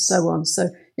normal and so on. So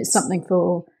it's something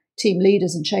for team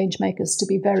leaders and change makers to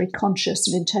be very conscious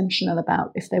and intentional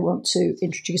about if they want to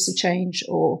introduce a change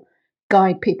or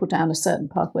guide people down a certain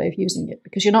pathway of using it,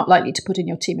 because you're not likely to put in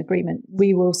your team agreement,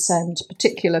 we will send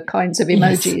particular kinds of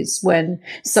emojis when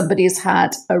somebody has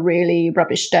had a really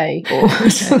rubbish day, or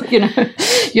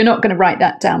you're not going to write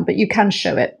that down, but you can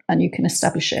show it and you can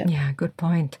establish it. Yeah, good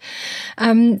point.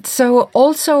 So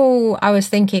also I was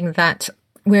thinking that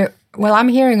I'm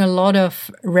hearing a lot of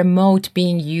remote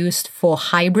being used for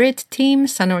hybrid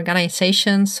teams and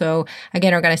organizations. So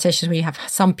again, organizations where you have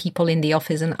some people in the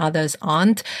office and others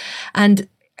aren't. And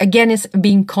again, it's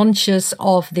being conscious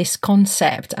of this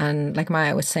concept. And like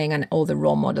Maya was saying, and all the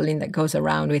role modeling that goes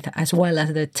around with, as well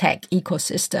as the tech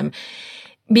ecosystem,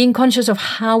 being conscious of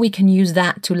how we can use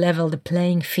that to level the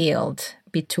playing field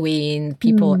between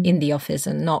people in the office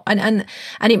and not. And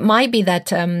it might be that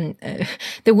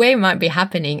the way it might be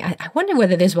happening, I wonder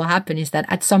whether this will happen, is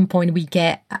that at some point we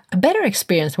get a better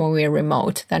experience when we're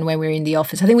remote than when we're in the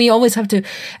office.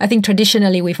 I think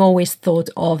traditionally we've always thought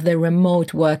of the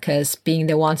remote workers being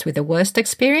the ones with the worst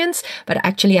experience, but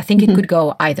actually I think it could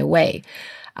go either way.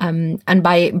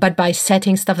 But by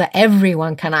setting stuff that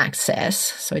everyone can access,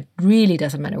 so it really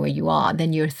doesn't matter where you are,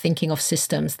 then you're thinking of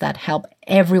systems that help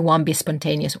everyone be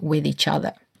spontaneous with each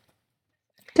other.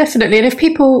 Definitely. And if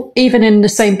people, even in the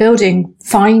same building,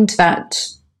 find that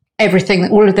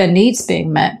all of their needs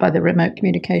being met by the remote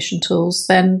communication tools,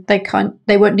 then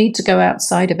they won't need to go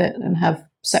outside of it and have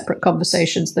separate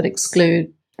conversations that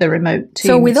exclude the remote teams.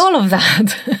 So with all of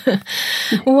that,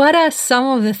 what are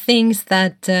some of the things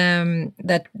that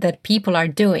people are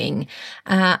doing?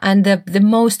 And the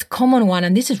most common one,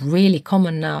 and this is really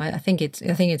common now, I think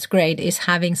it's great, is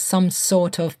having some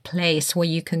sort of place where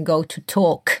you can go to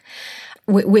talk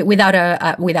without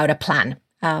a plan.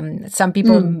 Some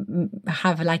people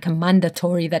have like a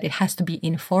mandatory that it has to be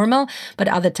informal, but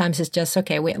other times it's just,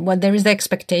 okay, there is the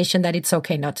expectation that it's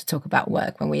okay not to talk about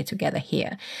work when we're together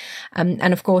here.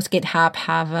 And of course, GitHub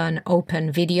have an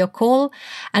open video call.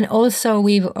 And also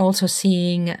we've also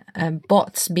seeing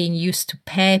bots being used to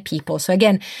pair people. So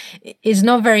again, it's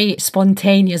not very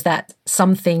spontaneous that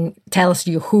something tells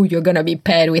you who you're going to be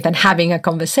paired with and having a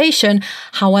conversation.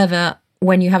 However,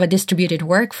 when you have a distributed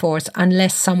workforce,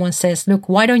 unless someone says, look,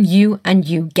 why don't you and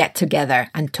you get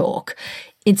together and talk?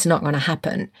 It's not going to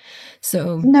happen.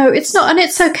 So no, it's not. And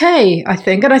it's okay, I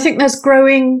think. And I think there's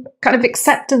growing kind of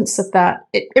acceptance of that.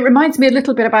 It reminds me a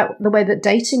little bit about the way that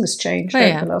dating has changed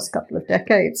over the last couple of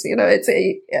decades.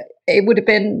 It would have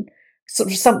been sort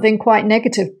of something quite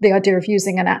negative, the idea of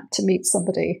using an app to meet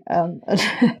somebody.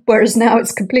 Whereas now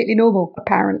it's completely normal,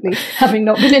 apparently, having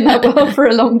not been in that world for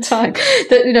a long time.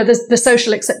 That, you know, the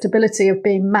social acceptability of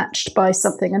being matched by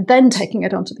something and then taking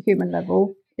it onto the human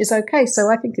level is okay.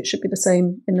 So I think it should be the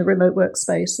same in the remote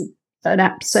workspace. An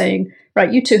app saying,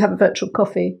 right, you two have a virtual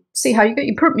coffee. See how you get.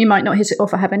 You might not hit it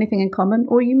off or have anything in common,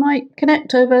 or you might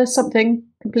connect over something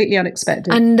completely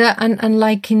unexpected. And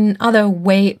like in other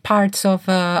parts of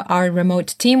our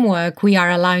remote teamwork, we are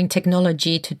allowing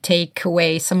technology to take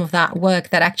away some of that work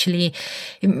that actually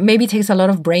maybe takes a lot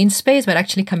of brain space, but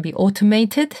actually can be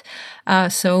automated.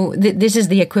 So this is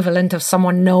the equivalent of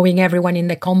someone knowing everyone in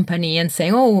the company and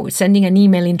saying, oh, sending an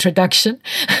email introduction.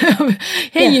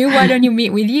 Hey, you, why don't you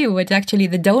meet with you? But actually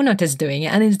the donut is doing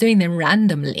it, and it's doing them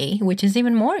randomly, which is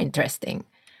even more interesting.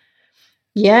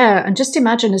 Yeah, and just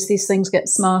imagine as these things get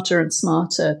smarter and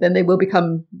smarter, then they will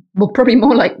become probably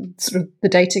more like sort of the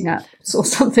dating apps or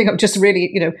something. Of just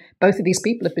really, you know, both of these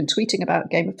people have been tweeting about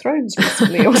Game of Thrones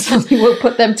recently or something. We'll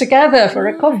put them together for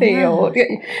a coffee, or,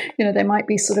 you know, there might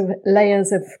be sort of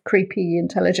layers of creepy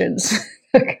intelligence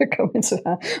come into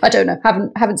that. I don't know.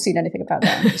 Haven't seen anything about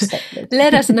that.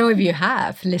 Let us know if you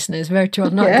have, listeners.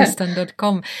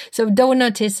 virtualnotdistant.com. So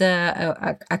Donut is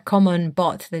a common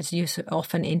bot that's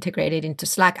often integrated into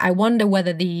Slack. I wonder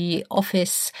whether the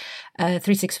Office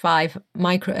 365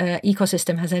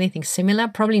 ecosystem has anything similar.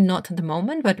 Probably not at the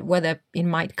moment, but whether it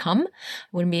might come.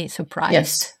 I wouldn't be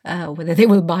surprised whether they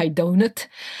will buy Donut.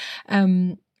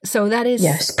 So that is...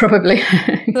 Yes, probably.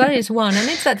 That is one. And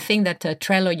it's that thing that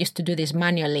Trello used to do this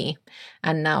manually.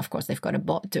 And now, of course, they've got a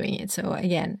bot doing it. So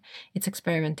again, it's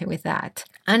experimenting with that.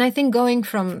 And I think going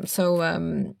from...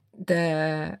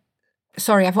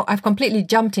 Sorry, I've completely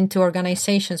jumped into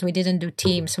organizations. We didn't do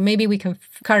teams. So maybe we can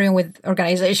carry on with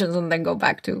organizations and then go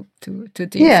back to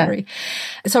teams. Yeah. Sorry.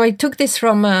 So I took this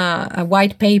from a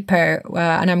white paper,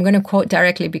 and I'm going to quote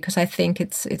directly because I think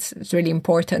it's really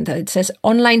important. It says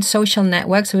online social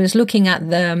networks. So it was looking at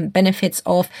the benefits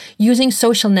of using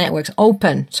social networks,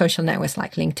 open social networks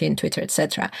like LinkedIn, Twitter,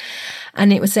 etc.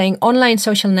 And it was saying online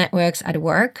social networks at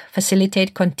work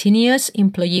facilitate continuous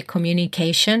employee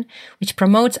communication, which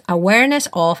promotes awareness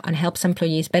of and helps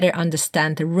employees better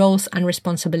understand the roles and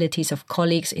responsibilities of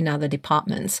colleagues in other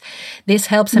departments. This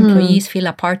helps employees feel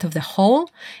a part of the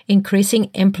whole, increasing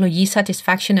employee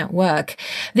satisfaction at work.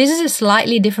 This is a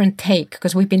slightly different take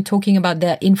because we've been talking about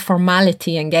the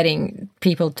informality and getting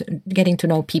to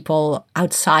know people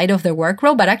outside of their work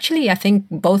role, but actually I think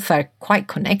both are quite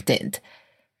connected.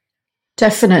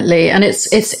 Definitely. And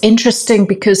it's interesting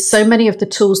because so many of the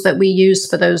tools that we use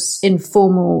for those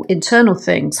informal internal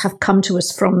things have come to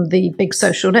us from the big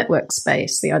social network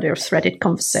space, the idea of threaded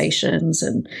conversations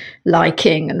and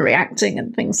liking and reacting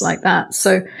and things like that.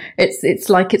 So it's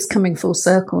like it's coming full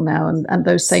circle now. And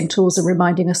those same tools are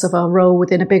reminding us of our role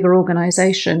within a bigger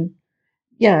organization.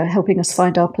 Yeah, helping us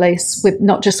find our place with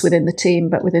not just within the team,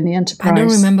 but within the enterprise. I don't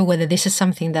remember whether this is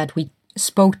something that we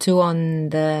spoke to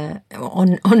online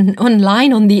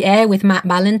on the air with Matt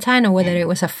Ballantyne, or whether it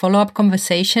was a follow-up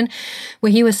conversation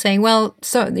where he was saying, well,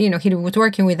 so, you know, he was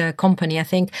working with a company, I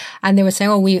think, and they were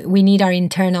saying, oh, we need our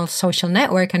internal social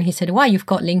network. And he said, why, you've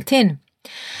got LinkedIn.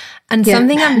 And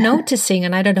something I'm noticing,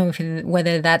 and I don't know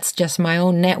whether that's just my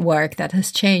own network that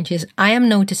has changed, is I am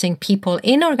noticing people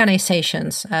in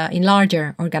organizations, in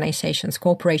larger organizations,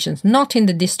 corporations, not in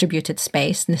the distributed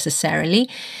space necessarily,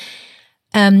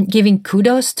 giving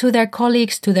kudos to their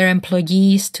colleagues, to their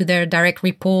employees, to their direct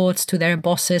reports, to their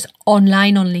bosses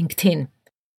online on LinkedIn.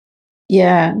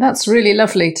 Yeah, that's really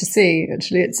lovely to see.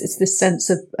 Actually, it's this sense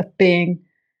of being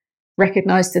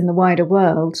recognized in the wider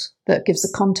world that gives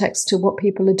a context to what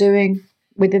people are doing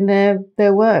within their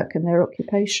work and their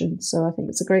occupation. So I think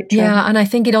it's a great trend. Yeah, and I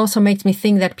think it also makes me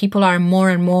think that people are more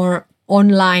and more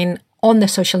online on the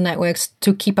social networks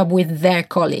to keep up with their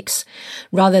colleagues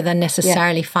rather than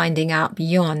necessarily finding out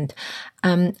beyond.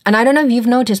 And I don't know if you've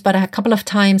noticed, but a couple of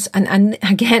times, and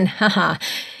again,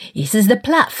 is this the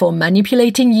platform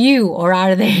manipulating you, or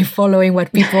are they following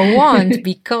what people want?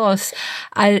 Because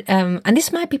and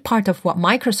this might be part of what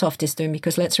Microsoft is doing,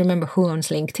 because let's remember who owns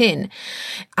LinkedIn.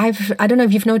 I don't know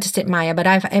if you've noticed it, Maya, but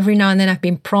every now and then I've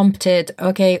been prompted,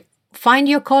 okay, find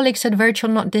your colleagues at Virtual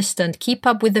Not Distant. Keep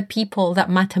up with the people that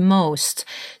matter most.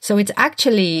 So it's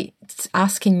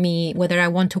asking me whether I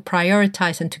want to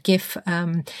prioritize and to give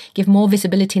more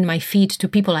visibility in my feed to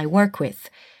people I work with.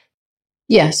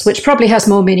 Yes, which probably has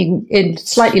more meaning in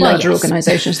slightly larger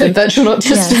organizations than Virtual Not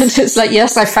Distant. It's like,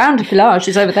 yes, I found Pilar,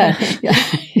 she's over there.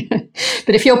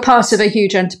 But if you're part of a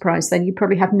huge enterprise, then you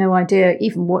probably have no idea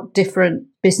even what different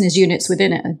business units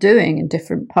within it are doing in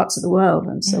different parts of the world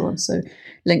and so on. So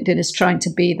LinkedIn is trying to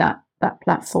be that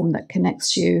platform that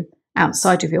connects you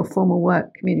outside of your formal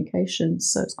work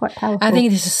communications. So it's quite powerful. I think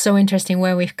this is so interesting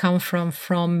where we've come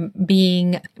from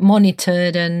being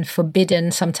monitored and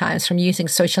forbidden sometimes from using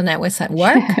social networks at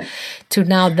work to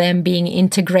now them being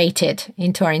integrated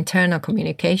into our internal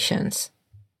communications.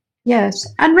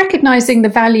 Yes, and recognizing the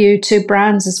value to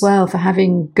brands as well for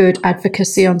having good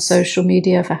advocacy on social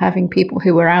media, for having people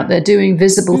who are out there doing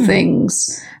visible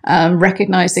things,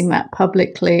 recognizing that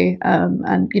publicly,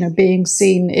 and being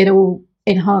seen. It all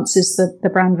enhances the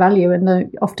brand value,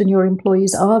 and often your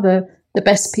employees are the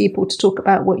best people to talk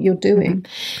about what you're doing.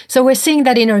 So we're seeing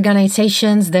that in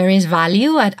organizations there is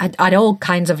value at all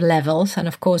kinds of levels. And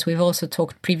of course, we've also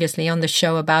talked previously on the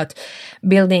show about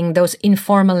building those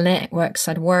informal networks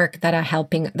at work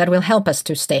that will help us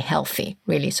to stay healthy,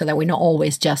 really, so that we're not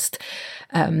always just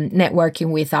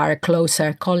networking with our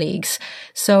closer colleagues.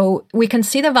 So we can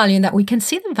see the value in that. We can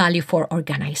see the value for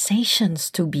organizations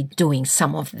to be doing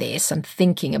some of this and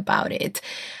thinking about it.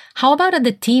 How about at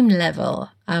the team level?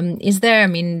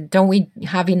 Don't we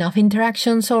have enough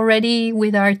interactions already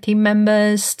with our team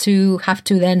members to have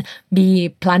to then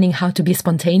be planning how to be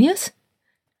spontaneous?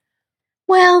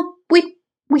 Well,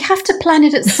 we have to plan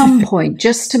it at some point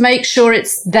just to make sure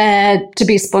it's there to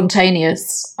be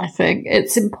spontaneous. I think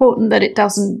it's important that it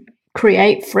doesn't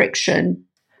create friction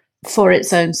for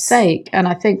its own sake. And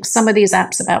I think some of these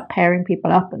apps about pairing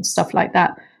people up and stuff like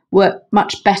that work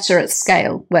much better at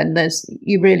scale when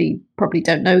you really probably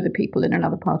don't know the people in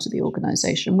another part of the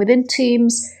organization. Within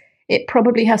teams, it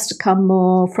probably has to come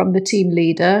more from the team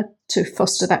leader to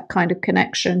foster that kind of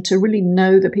connection, to really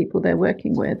know the people they're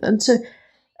working with, and to,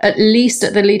 at least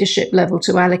at the leadership level,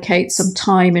 to allocate some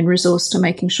time and resource to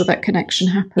making sure that connection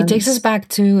happens. It takes us back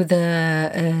to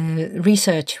the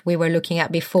research we were looking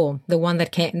at before, the one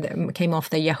that came off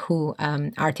the Yahoo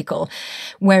article,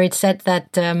 where it said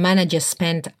that managers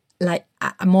spent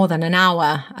more than an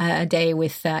hour a day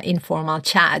with informal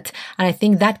chat. And I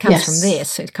think that comes from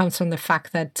this. It comes from the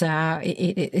fact that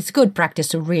it's good practice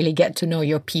to really get to know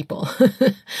your people.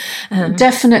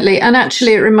 Definitely. And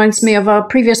actually, it reminds me of our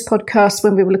previous podcast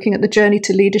when we were looking at the journey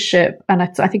to leadership. And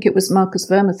I think it was Marcus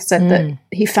Vermuth said that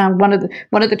he found one of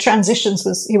the transitions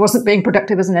was he wasn't being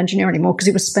productive as an engineer anymore because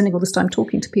he was spending all this time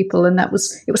talking to people. And it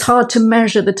was hard to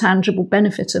measure the tangible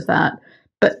benefit of that.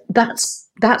 But that's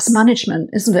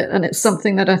management, isn't it? And it's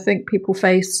something that I think people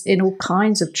face in all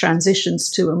kinds of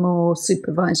transitions to a more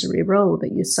supervisory role,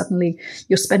 that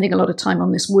you're spending a lot of time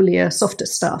on this woollier, softer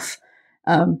stuff.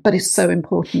 But it's so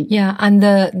important. Yeah, and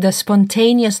the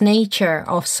spontaneous nature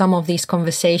of some of these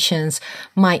conversations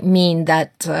might mean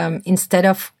that instead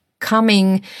of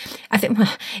coming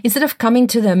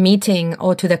to the meeting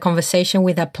or to the conversation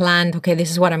with a plan, okay,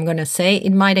 this is what I'm going to say,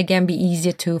 it might again be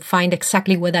easier to find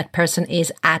exactly where that person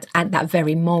is at that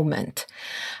very moment.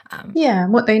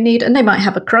 What they need. And they might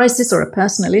have a crisis or a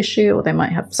personal issue, or they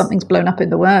might have something's blown up in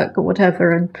the work or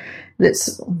whatever. And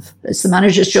it's the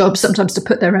manager's job sometimes to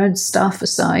put their own stuff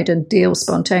aside and deal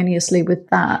spontaneously with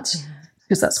that.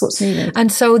 Because that's what's needed. And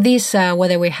so these,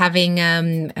 whether we're having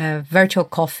virtual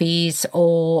coffees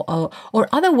or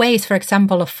other ways, for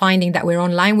example, of finding that we're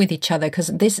online with each other, because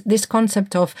this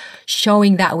concept of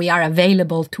showing that we are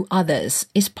available to others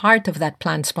is part of that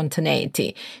planned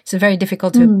spontaneity. It's very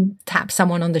difficult to tap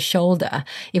someone on the shoulder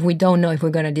if we don't know if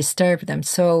we're going to disturb them.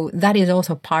 So that is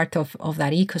also part of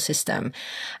that ecosystem.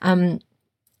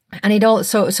 And it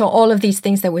also, so all of these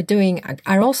things that we're doing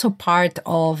are also part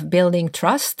of building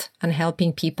trust and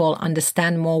helping people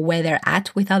understand more where they're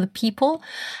at with other people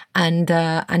and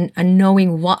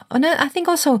knowing what, and I think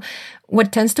also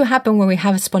what tends to happen when we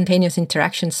have spontaneous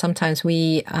interactions, sometimes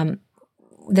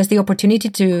there's the opportunity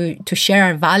to share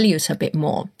our values a bit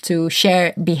more, to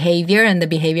share behavior, and the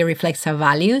behavior reflects our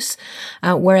values.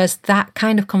 Whereas that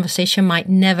kind of conversation might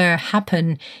never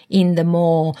happen in the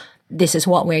more, this is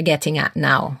what we're getting at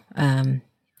now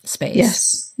space.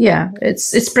 Yes. Yeah.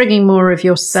 It's bringing more of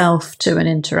yourself to an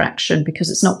interaction because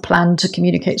it's not planned to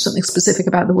communicate something specific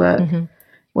about the work. Mm-hmm.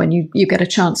 When you get a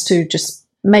chance to just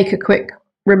make a quick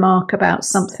remark about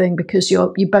something because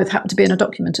you both happen to be in a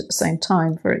document at the same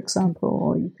time, for example,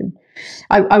 or you can,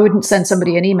 I wouldn't send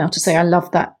somebody an email to say, I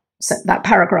love that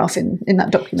paragraph in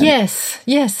that document. Yes,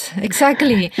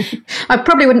 exactly. I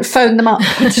probably wouldn't phone them up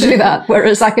to do that.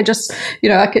 Whereas I could just,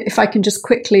 if I can just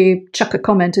quickly chuck a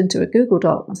comment into a Google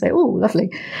Doc and say, oh,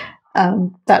 lovely.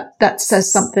 That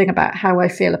says something about how I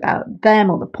feel about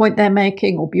them or the point they're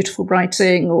making or beautiful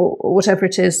writing or whatever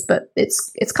it is. But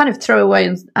it's kind of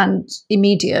throwaway and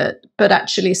immediate, but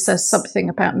actually says something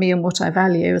about me and what I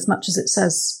value as much as it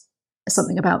says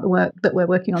something about the work that we're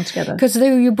working on together. Because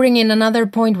you bring in another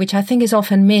point, which I think is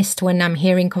often missed when I'm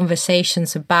hearing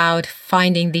conversations about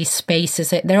finding these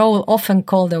spaces. They're all often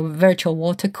called a virtual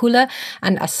water cooler.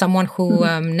 And as someone who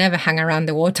never hang around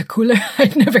the water cooler, I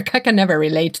can never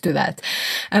relate to that.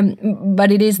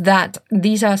 But it is that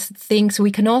these are things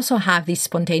we can also have this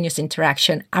spontaneous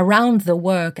interaction around the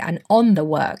work and on the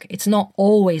work. It's not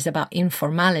always about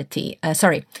informality.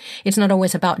 It's not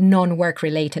always about non-work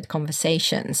related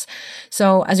conversations.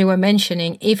 So as you were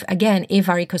mentioning, if our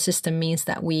ecosystem means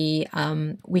that we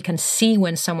can see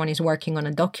when someone is working on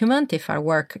a document, if our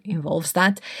work involves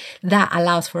that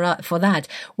allows for that.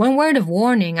 One word of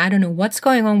warning, I don't know what's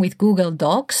going on with Google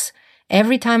Docs.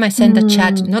 Every time I send a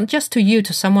chat, not just to you,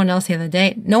 to someone else the other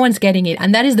day, no one's getting it.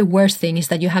 And that is the worst thing, is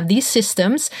that you have these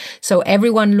systems. So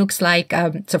everyone looks like,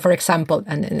 so for example,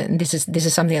 and this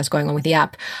is something that's going on with the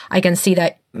app. I can see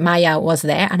that Maya was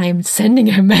there and I'm sending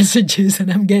her messages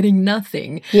and I'm getting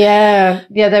nothing. Yeah,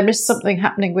 there is something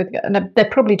happening with, and they're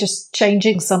probably just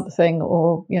changing something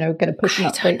or, going to push an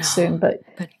update soon. But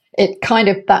it kind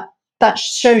of, that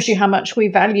shows you how much we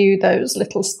value those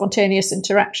little spontaneous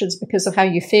interactions because of how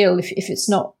you feel if it's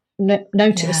not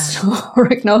noticed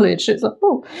or acknowledged. It's like,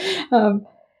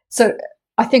 so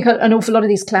I think an awful lot of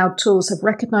these cloud tools have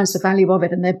recognized the value of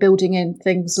it, and they're building in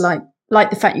things like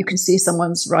the fact you can see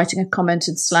someone's writing a comment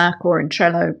in Slack or in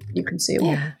Trello. You can see,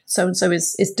 so-and-so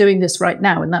is doing this right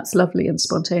now, and that's lovely and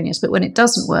spontaneous. But when it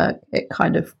doesn't work, it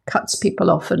kind of cuts people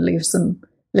off and leaves them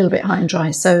a little bit high and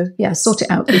dry. So sort it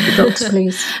out with the docs,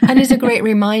 please. And it's a great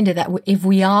reminder that if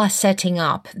we are setting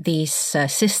up these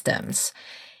systems,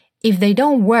 if they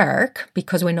don't work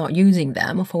because we're not using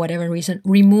them or for whatever reason,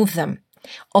 remove them.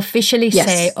 Officially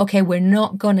say, okay, we're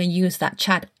not going to use that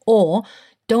chat, or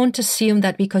don't assume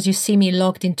that because you see me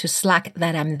logged into Slack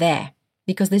that I'm there.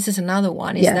 Because this is another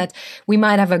one, is that we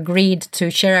might have agreed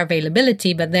to share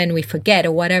availability, but then we forget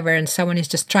or whatever, and someone is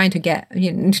just trying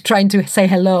to say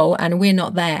hello and we're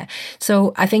not there.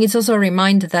 So I think it's also a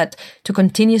reminder that to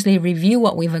continuously review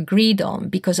what we've agreed on,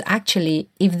 because actually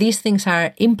if these things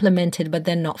are implemented but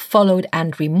then not followed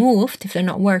and removed, if they're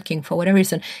not working for whatever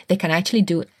reason, they can actually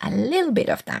do a little bit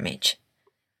of damage.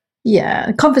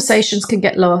 Yeah, conversations can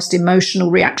get lost, emotional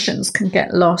reactions can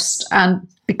get lost, and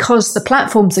because the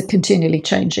platforms are continually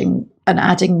changing and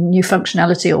adding new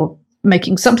functionality or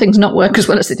making some things not work as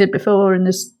well as they did before in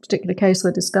this particular case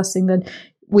we're discussing, then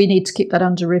we need to keep that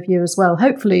under review as well.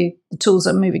 Hopefully the tools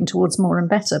are moving towards more and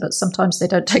better, but sometimes they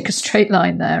don't take a straight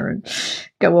line there and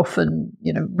go off and,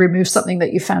 remove something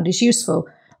that you found is useful.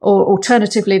 Or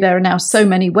alternatively, there are now so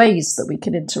many ways that we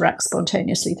can interact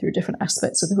spontaneously through different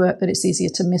aspects of the work that it's easier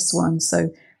to miss one.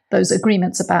 So those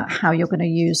agreements about how you're going to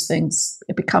use things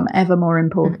become ever more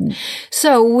important.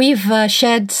 So we've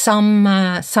shared some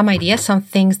ideas, some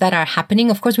things that are happening.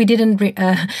 Of course,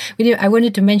 I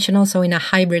wanted to mention also in a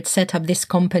hybrid setup, this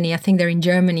company, I think they're in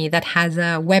Germany, that has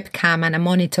a webcam and a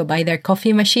monitor by their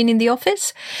coffee machine in the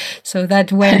office. So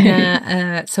that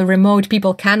when, so remote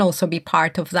people can also be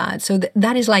part of that. So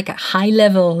that is like a high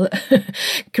level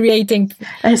creating.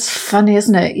 It's funny,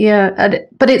 isn't it? Yeah.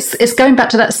 But it's going back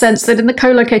to that sense that in the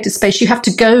co-located space, you have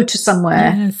to go to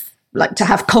somewhere like to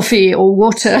have coffee or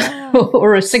water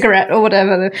or a cigarette or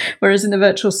whatever. Whereas in the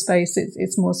virtual space,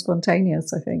 it's more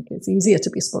spontaneous. I think it's easier to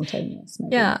be spontaneous.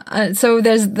 Maybe. Yeah. So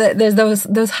there's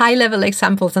those high level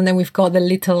examples, and then we've got the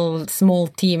little small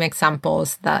team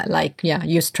examples that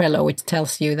use Trello, which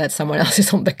tells you that someone else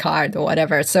is on the card or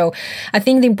whatever. So I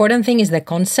think the important thing is the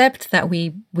concept, that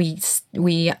we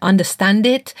understand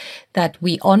it, that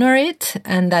we honor it,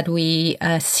 and that we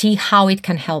see how it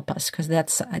can help us, because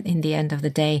that's in the end of the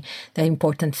day the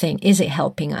important thing. Is it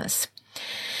helping us?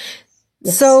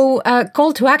 Yes. So,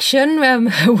 call to action.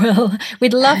 Well,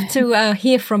 we'd love to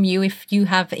hear from you if you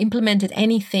have implemented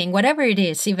anything, whatever it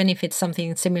is, even if it's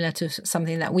something similar to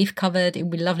something that we've covered. It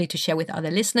would be lovely to share with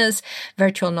other listeners.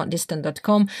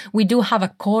 virtualnotdistant.com. We do have a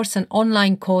course, an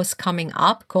online course coming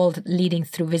up called Leading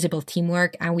Through Visible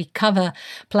Teamwork, and we cover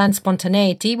planned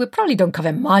spontaneity. We probably don't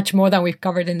cover much more than we've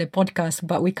covered in the podcast,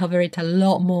 but we cover it a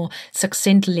lot more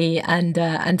succinctly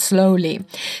and slowly.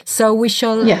 So we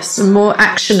shall... Yes, and more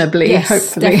actionably. Yes.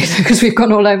 Hopefully, because we've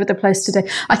gone all over the place today.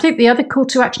 I think the other call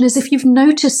to action is if you've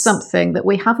noticed something that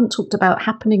we haven't talked about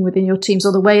happening within your teams,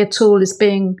 or the way a tool is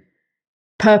being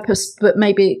purposed, but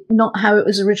maybe not how it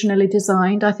was originally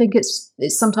designed. I think it's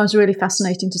sometimes really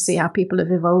fascinating to see how people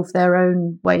have evolved their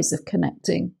own ways of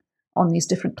connecting on these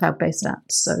different cloud-based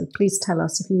apps. So please tell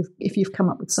us if you've come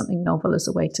up with something novel as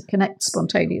a way to connect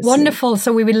spontaneously. Wonderful.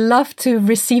 So we would love to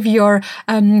receive your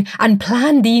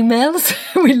unplanned emails.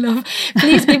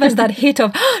 Please give us that hit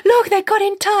of, look, they got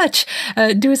in touch.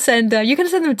 Do send, you can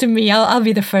send them to me. I'll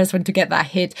be the first one to get that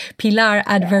hit.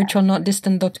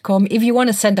 Pilar@virtualnotdistant.com. If you want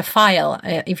to send a file,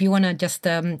 if you want to just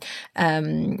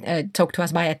talk to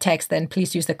us via text, then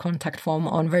please use the contact form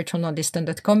on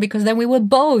virtualnotdistant.com, because then we will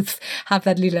both have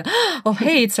that little, oh,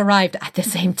 hey, it's arrived at the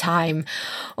same time.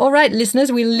 All right,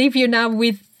 listeners, we'll leave you now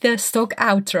with the stock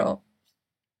outro.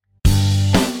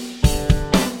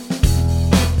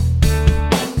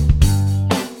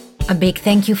 A big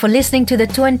thank you for listening to the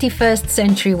 21st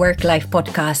Century Work-Life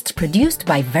podcast produced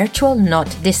by Virtual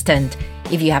Not Distant.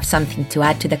 If you have something to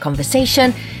add to the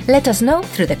conversation, let us know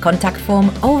through the contact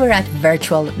form over at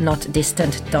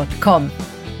virtualnotdistant.com.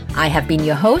 I have been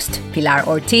your host, Pilar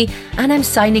Orti, and I'm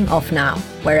signing off now.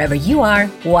 Wherever you are,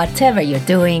 whatever you're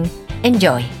doing,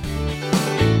 enjoy.